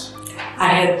parents.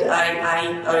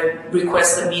 I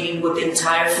requested a meeting with the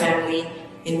entire family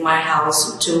in my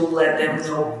house to let them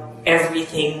know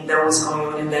everything that was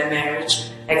going on in their marriage,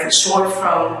 like short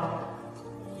from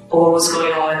what was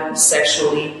going on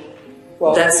sexually.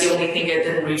 Well, that's the only thing I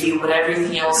didn't reveal, but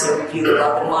everything else I revealed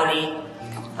about the money.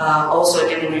 Also, I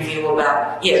didn't reveal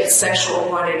about the sexual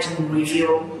part. I didn't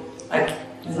reveal. I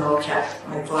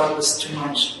thought it was too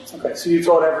much. Okay, so you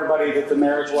told everybody that the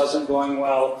marriage wasn't going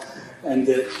well, and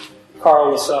that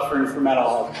Carl was suffering from mental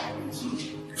health problems.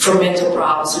 From mental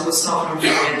problems, he was suffering from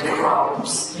mental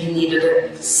problems. He needed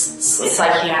a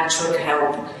psychiatric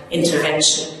help,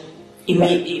 intervention,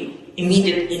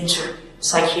 immediate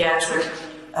psychiatric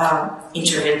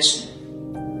intervention.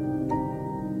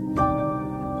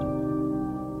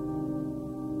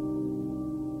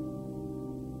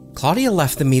 Claudia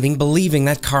left the meeting believing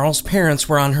that Carl's parents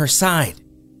were on her side.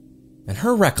 In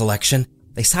her recollection,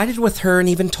 they sided with her and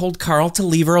even told Carl to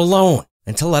leave her alone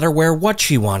and to let her wear what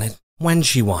she wanted, when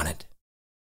she wanted.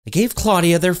 They gave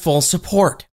Claudia their full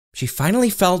support. She finally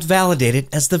felt validated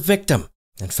as the victim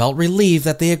and felt relieved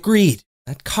that they agreed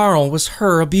that Carl was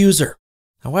her abuser.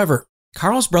 However,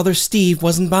 Carl's brother Steve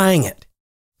wasn't buying it.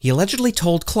 He allegedly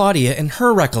told Claudia in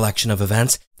her recollection of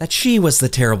events that she was the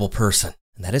terrible person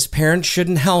and that his parents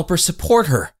shouldn't help or support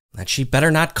her, and that she better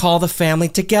not call the family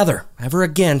together ever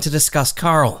again to discuss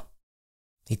Carl.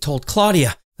 He told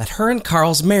Claudia that her and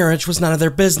Carl's marriage was none of their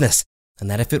business, and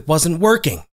that if it wasn't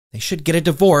working, they should get a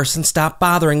divorce and stop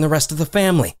bothering the rest of the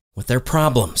family with their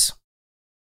problems.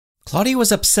 Claudia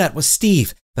was upset with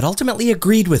Steve, but ultimately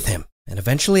agreed with him and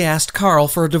eventually asked Carl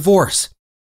for a divorce.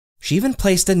 She even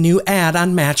placed a new ad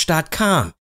on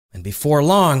Match.com, and before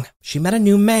long, she met a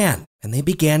new man and they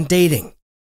began dating.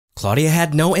 Claudia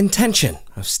had no intention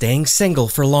of staying single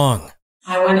for long.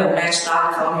 I went on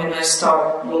Match.com and I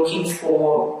started looking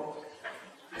for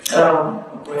a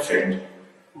boyfriend.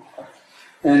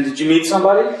 And did you meet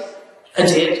somebody? I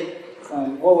did.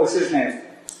 What was his name?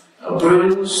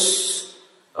 Bruce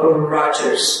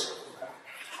Rogers.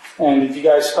 And did you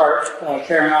guys start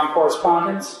carrying on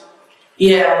correspondence?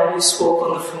 Yeah, we spoke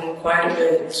on the phone quite a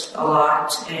bit, a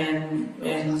lot,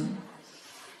 and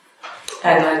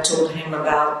I told him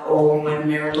about all my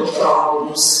marital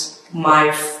problems,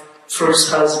 my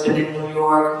first husband in New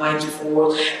York, my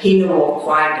divorce. He knew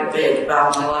quite a bit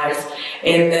about my life,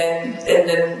 and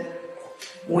then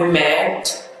we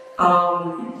met.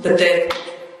 But then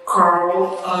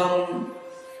Carl,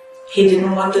 he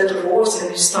didn't want the divorce,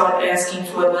 and he started asking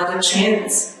for another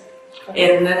chance.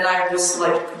 And then I was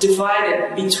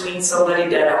divided between somebody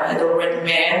that I had already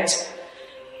met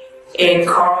and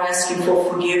Carl asking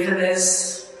for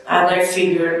forgiveness. And I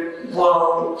figured,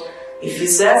 well, if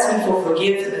he's asking for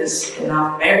forgiveness and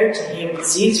I'm married to him,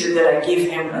 it's easier that I give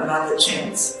him another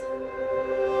chance.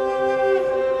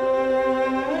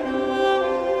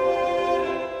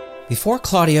 Before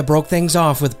Claudia broke things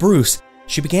off with Bruce,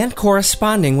 she began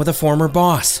corresponding with a former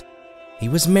boss. He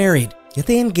was married, yet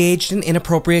they engaged in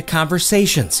inappropriate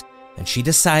conversations, and she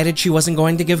decided she wasn't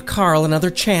going to give Carl another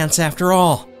chance after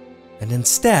all. And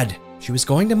instead, she was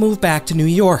going to move back to New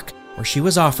York, where she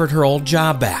was offered her old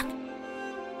job back.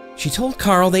 She told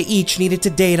Carl they each needed to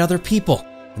date other people,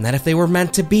 and that if they were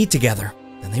meant to be together,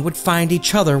 then they would find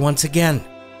each other once again.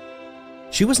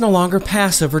 She was no longer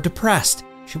passive or depressed.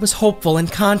 She was hopeful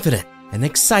and confident, and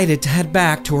excited to head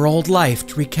back to her old life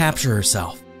to recapture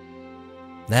herself.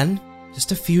 Then,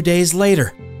 just a few days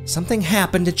later, something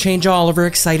happened to change all of her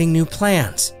exciting new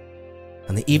plans.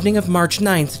 On the evening of March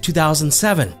 9th,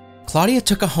 2007, Claudia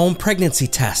took a home pregnancy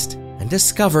test and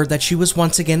discovered that she was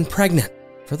once again pregnant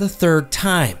for the third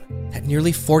time at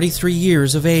nearly 43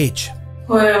 years of age.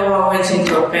 Well, I went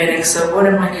into a panic, so what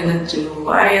am I going to do?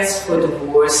 I asked for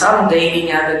divorce. I'm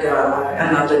dating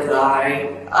another guy.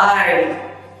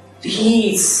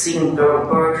 He's seen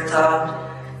Bertha.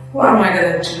 What am I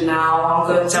going to do now? I'm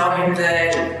going to tell him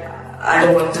that I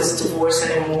don't want this divorce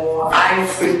anymore. I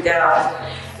freaked out.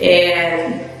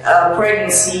 And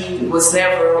pregnancy was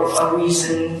never a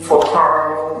reason for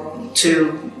Carl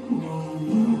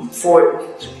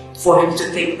for him to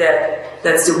think that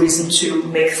that's the reason to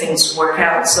make things work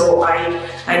out. So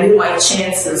I knew my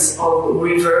chances of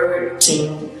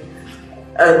reverting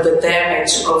the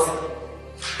damage of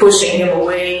pushing him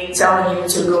away, telling him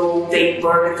to go date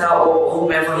Bertha or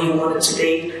whomever he wanted to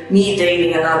date, me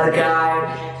dating another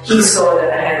guy. He saw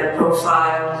that I had a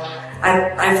profile.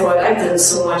 I thought I did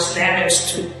so much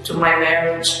damage to my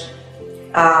marriage.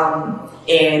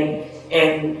 And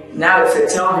now if I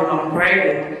tell him I'm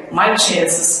pregnant, my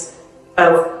chances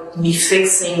of me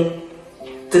fixing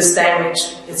this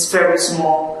damage is very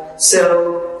small.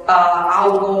 So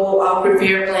I'll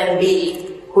prepare plan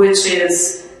B, which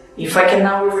is if I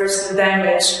cannot reverse the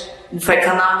damage, if I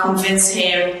cannot convince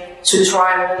him to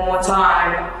try one more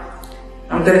time,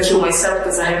 I'm gonna kill myself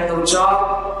because I have no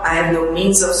job, I have no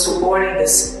means of supporting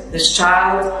this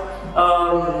child,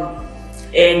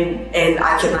 and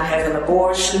I cannot have an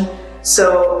abortion.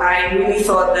 So I really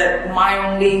thought that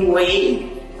my only way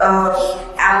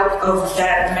out of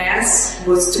that mess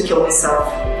was to kill myself.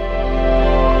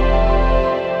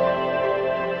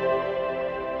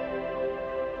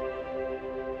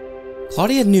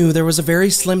 Claudia knew there was a very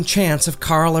slim chance of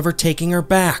Carl ever taking her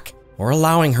back or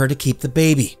allowing her to keep the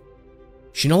baby.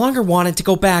 She no longer wanted to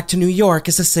go back to New York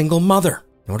as a single mother,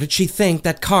 nor did she think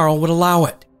that Carl would allow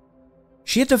it.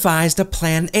 She had devised a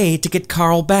plan A to get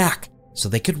Carl back so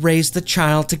they could raise the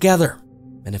child together.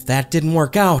 And if that didn't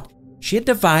work out, she had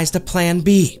devised a plan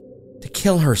B to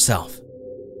kill herself.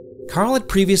 Carl had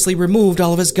previously removed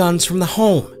all of his guns from the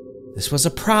home. This was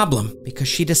a problem because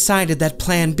she decided that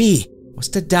plan B was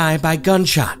to die by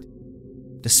gunshot.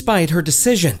 Despite her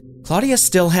decision, Claudia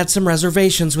still had some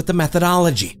reservations with the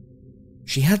methodology.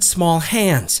 She had small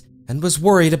hands and was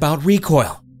worried about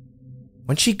recoil.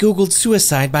 When she Googled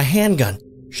suicide by handgun,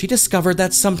 she discovered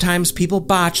that sometimes people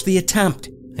botched the attempt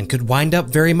and could wind up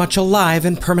very much alive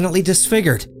and permanently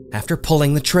disfigured after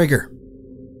pulling the trigger.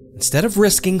 Instead of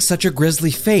risking such a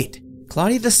grisly fate,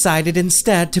 Claudia decided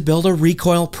instead to build a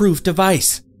recoil-proof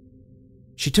device.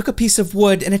 She took a piece of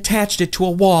wood and attached it to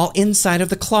a wall inside of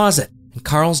the closet in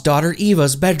Carl's daughter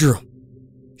Eva's bedroom.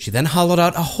 She then hollowed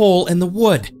out a hole in the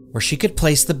wood where she could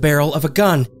place the barrel of a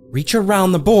gun, reach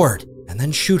around the board, and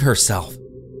then shoot herself.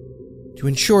 To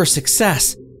ensure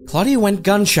success, Claudia went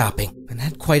gun shopping and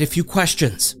had quite a few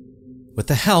questions. With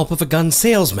the help of a gun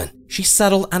salesman, she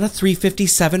settled on a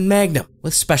 .357 Magnum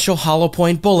with special hollow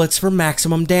point bullets for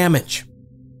maximum damage.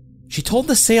 She told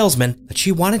the salesman that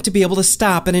she wanted to be able to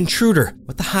stop an intruder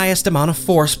with the highest amount of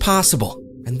force possible,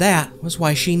 and that was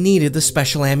why she needed the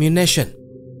special ammunition.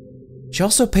 She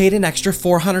also paid an extra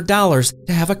 $400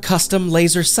 to have a custom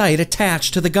laser sight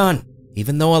attached to the gun,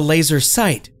 even though a laser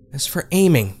sight is for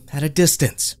aiming at a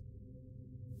distance.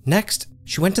 Next,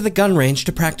 she went to the gun range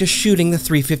to practice shooting the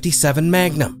 .357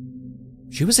 Magnum.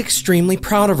 She was extremely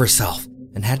proud of herself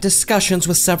and had discussions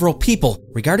with several people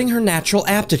regarding her natural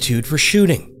aptitude for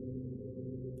shooting.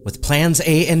 With plans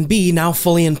A and B now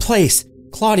fully in place,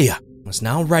 Claudia was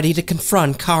now ready to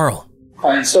confront Carl. All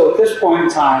right, so at this point in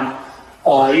time,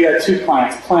 you had two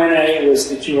plans. Plan A was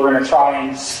that you were going to try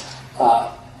and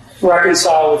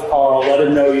reconcile with Carl, let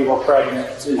him know you were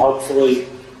pregnant, and hopefully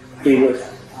he would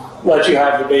let you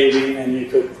have the baby and you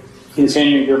could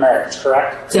continue your marriage,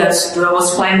 correct? Yes, that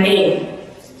was plan A.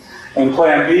 And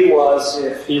plan B was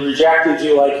if he rejected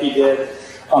you like he did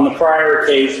on the prior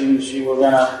occasions, you were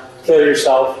going to kill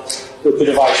yourself with the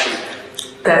device.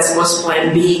 That was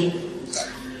plan B.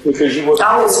 Because you would.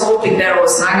 I was hoping that I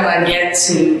was not going to get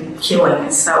to killing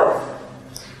myself.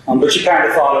 But you kind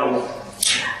of thought it would.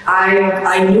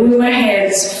 I knew in my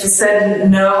head, if he said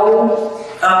no,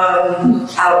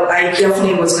 I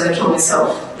definitely was going to kill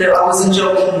myself. I wasn't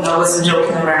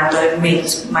joking around. I made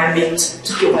my mate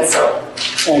to kill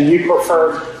myself. And you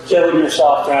preferred killing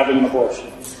yourself to having an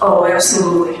abortion? Oh,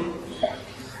 absolutely. Okay.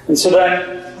 And so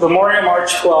then, the morning of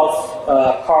March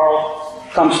 12th, Carl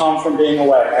comes home from being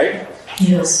away, right?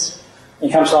 Yes. He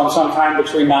comes home sometime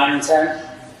between 9 and 10?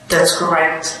 That's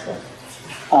correct.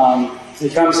 He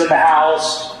comes in the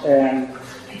house and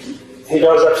he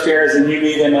goes upstairs and you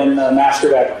meet him in the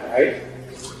master bedroom, right?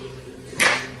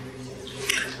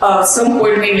 Some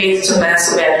point we made it to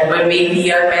master bedroom, but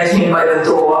maybe I met him by the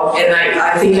door, and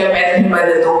I think I met him by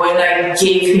the door, and I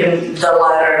gave him the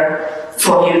letter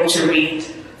for him to read.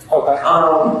 Okay.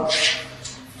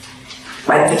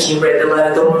 I think he read the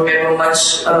letter. I don't remember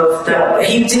much of that.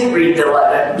 He did read the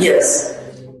letter, yes.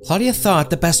 Claudia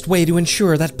thought the best way to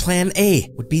ensure that Plan A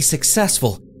would be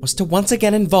successful was to once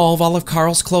again involve all of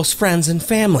Carl's close friends and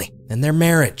family and their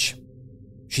marriage.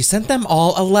 She sent them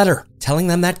all a letter telling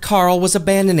them that Carl was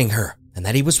abandoning her and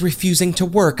that he was refusing to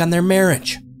work on their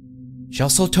marriage. She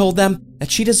also told them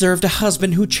that she deserved a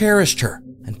husband who cherished her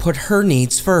and put her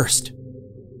needs first.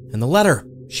 In the letter,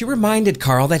 she reminded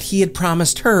Carl that he had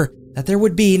promised her that there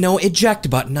would be no eject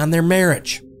button on their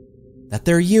marriage, that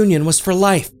their union was for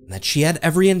life, and that she had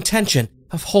every intention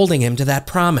of holding him to that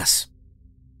promise.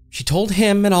 She told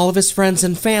him and all of his friends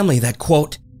and family that,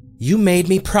 quote, "You made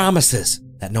me promises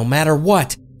that no matter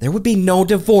what, there would be no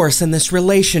divorce in this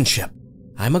relationship.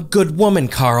 I'm a good woman,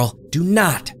 Carl. Do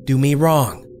not do me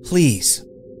wrong, please."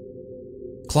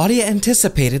 Claudia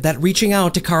anticipated that reaching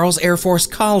out to Carl's Air Force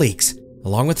colleagues,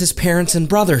 along with his parents and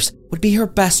brothers, would be her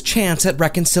best chance at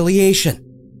reconciliation.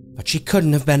 But she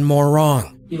couldn't have been more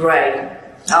wrong. Right.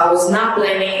 I was not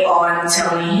planning on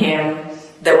telling him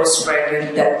that I was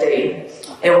pregnant that day.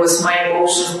 It was my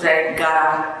emotions that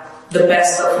got the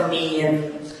best of me,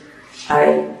 and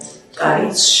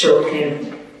I showed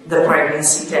him the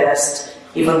pregnancy test,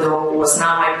 even though it was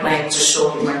not my plan to show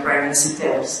him my pregnancy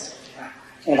test.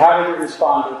 And how did he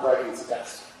respond to the pregnancy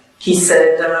test? He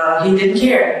said he didn't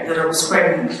care that I was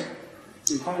pregnant.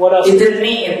 What else? It didn't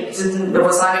mean it. It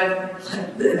was not.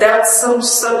 That's some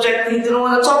subject he didn't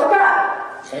want to talk about.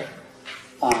 Okay.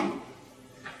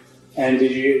 And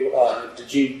did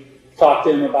you talk to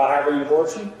him about having an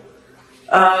abortion?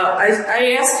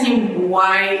 I asked him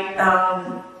why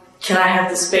can I have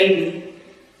this baby.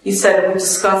 He said we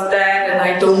discussed that, and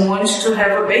I don't want you to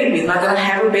have a baby. I'm not gonna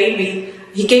have a baby.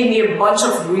 He gave me a bunch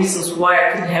of reasons why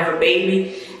I couldn't have a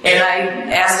baby. And I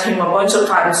asked him a bunch of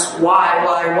times, why?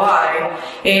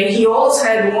 And he always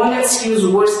had one excuse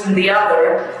worse than the other.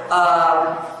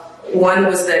 One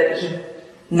was that he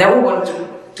never wanted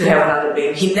to have another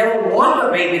baby. He never wanted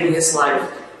a baby in his life,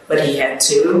 but he had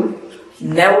to. He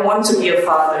never wanted to be a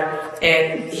father.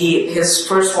 And his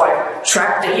first wife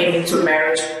trapped him into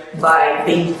marriage by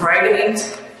being pregnant.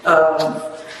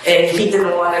 And he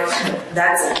didn't want it.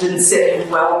 That didn't sit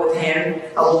well with him.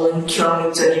 A woman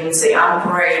coming to him and say, "I'm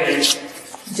pregnant."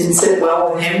 Didn't sit well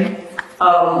with him.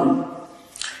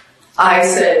 I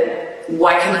said,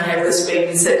 "Why can't I have this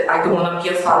baby?" He said, "I don't want to be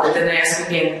a father." Then I asked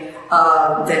again.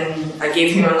 Then I gave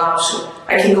him an option.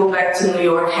 I can go back to New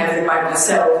York, have it by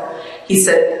myself. He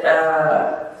said,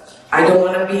 "I don't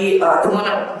want to be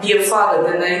a father."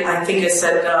 Then I think I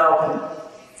said,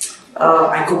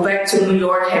 I go back to New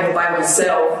York, have it by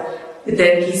myself.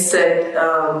 Then he said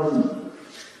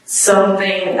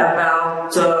something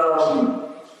about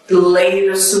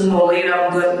sooner or later,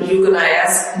 you're gonna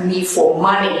ask me for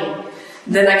money.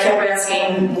 Then I kept asking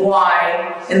him why,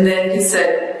 and then he said,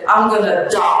 "I'm gonna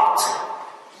adopt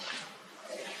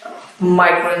my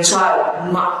grandchild,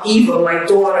 Eva, my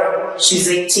daughter. She's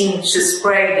 18, she's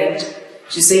pregnant,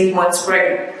 she's 8 months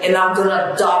pregnant, and I'm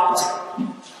gonna adopt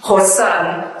her son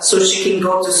so she can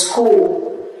go to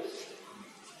school."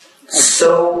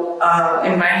 So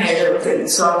in my head, okay,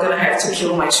 so I'm gonna have to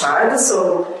kill my child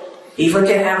so Eva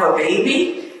can have a baby.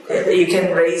 You can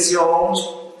raise your own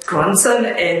grandson,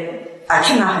 and I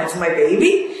cannot have my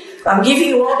baby. I'm giving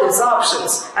you all those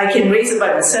options. I can raise it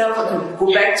by myself. I can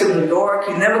go back to New York.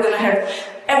 You're never gonna have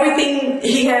everything.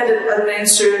 He had an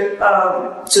answer,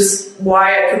 just why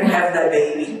I couldn't have that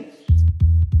baby.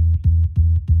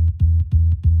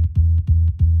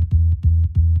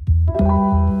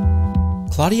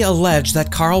 Claudia alleged that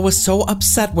Carl was so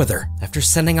upset with her after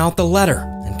sending out the letter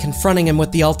and confronting him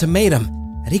with the ultimatum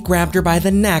that he grabbed her by the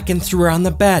neck and threw her on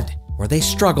the bed, where they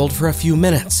struggled for a few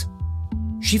minutes.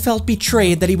 She felt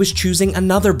betrayed that he was choosing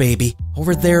another baby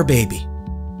over their baby.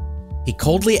 He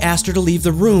coldly asked her to leave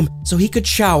the room so he could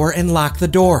shower and lock the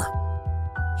door.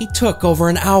 He took over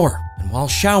an hour, and while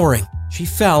showering, she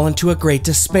fell into a great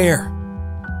despair.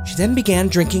 She then began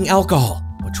drinking alcohol,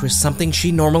 which was something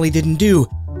she normally didn't do,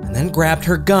 and then grabbed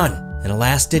her gun in a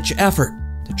last-ditch effort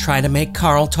to try to make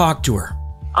Carl talk to her.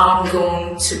 I'm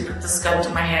going to put this gun to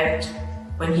my head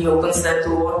when he opens that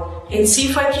door and see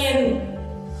if I can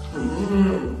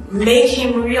make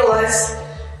him realize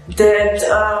that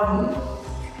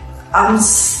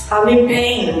I'm in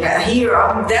pain here.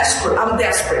 I'm desperate.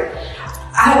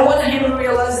 I want him to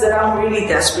realize that I'm really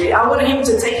desperate. I want him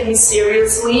to take me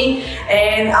seriously,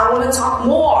 and I want to talk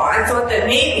more. I thought that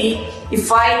maybe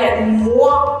if I had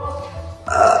more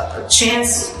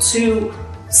chance to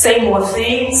say more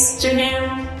things to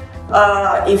him,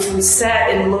 if we sat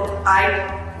and looked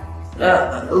eye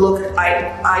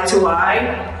to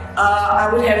eye, I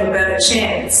would have a better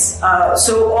chance.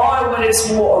 So all I wanted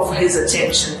is more of his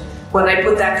attention. When I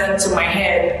put that gun to my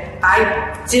head,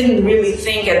 I didn't really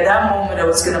think at that moment I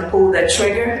was going to pull that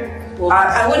trigger.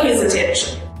 I want his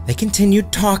attention. They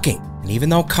continued talking, And even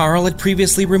though Carl had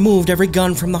previously removed every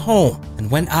gun from the home and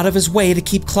went out of his way to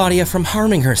keep Claudia from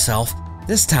harming herself,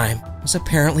 this time was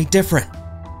apparently different.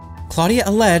 Claudia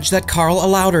alleged that Carl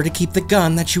allowed her to keep the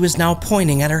gun that she was now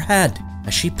pointing at her head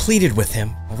as she pleaded with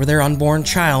him over their unborn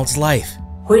child's life.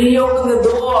 When he opened the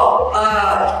door,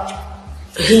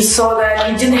 he saw that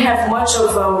he didn't have much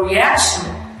of a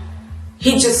reaction.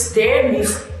 He just stared at me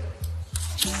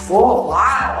for a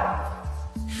while,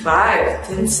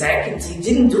 5-10 seconds. He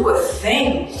didn't do a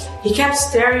thing. He kept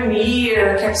staring at me,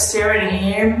 I kept staring at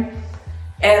him,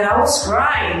 and I was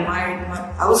crying.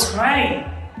 I was crying,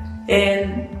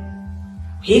 and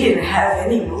he didn't have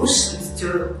any emotions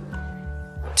to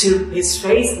his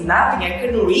face, nothing. I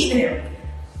couldn't read him.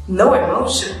 No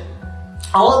emotion.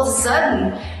 All of a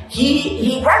sudden,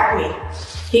 he grabbed me.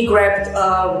 He grabbed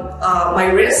my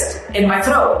wrist and my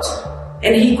throat,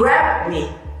 and he grabbed me,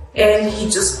 and he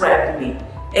just grabbed me.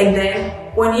 And then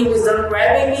when he was done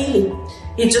grabbing me,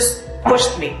 he just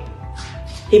pushed me.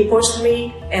 He pushed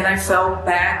me, and I fell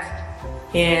back,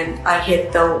 and I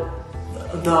hit a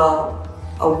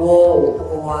wall,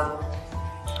 or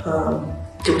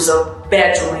there was a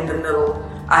bedroom in the middle.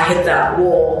 I hit that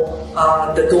wall,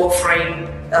 the door frame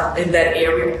in that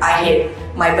area. I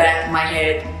hit my back, my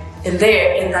head,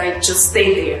 and I just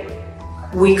stayed there.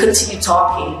 We continued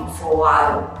talking for a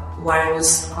while I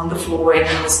was on the floor and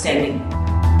he was standing.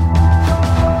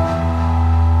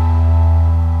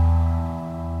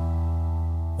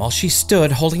 While she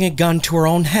stood holding a gun to her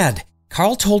own head,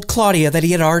 Carl told Claudia that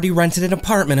he had already rented an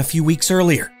apartment a few weeks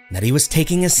earlier, and that he was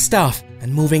taking his stuff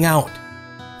and moving out.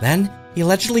 Then, he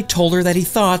allegedly told her that he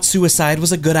thought suicide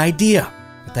was a good idea,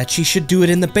 but that she should do it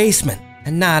in the basement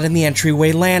and not in the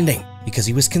entryway landing, because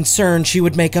he was concerned she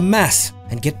would make a mess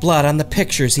and get blood on the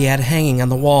pictures he had hanging on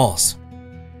the walls.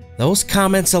 Those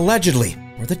comments allegedly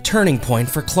were the turning point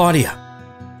for Claudia.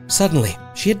 Suddenly,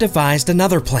 she had devised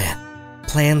another plan,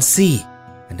 Plan C,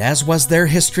 and as was their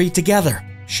history together,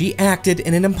 she acted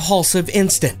in an impulsive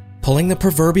instant, pulling the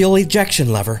proverbial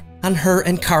ejection lever on her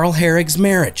and Carl Herrig's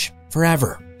marriage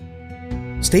forever.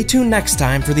 Stay tuned next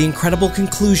time for the incredible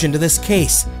conclusion to this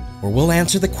case, where we'll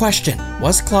answer the question,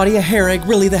 was Claudia Herrig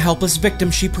really the helpless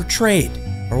victim she portrayed?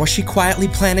 Or was she quietly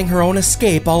planning her own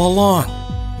escape all along,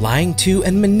 lying to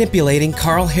and manipulating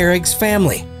Carl Herrig's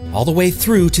family, all the way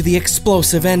through to the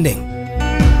explosive ending?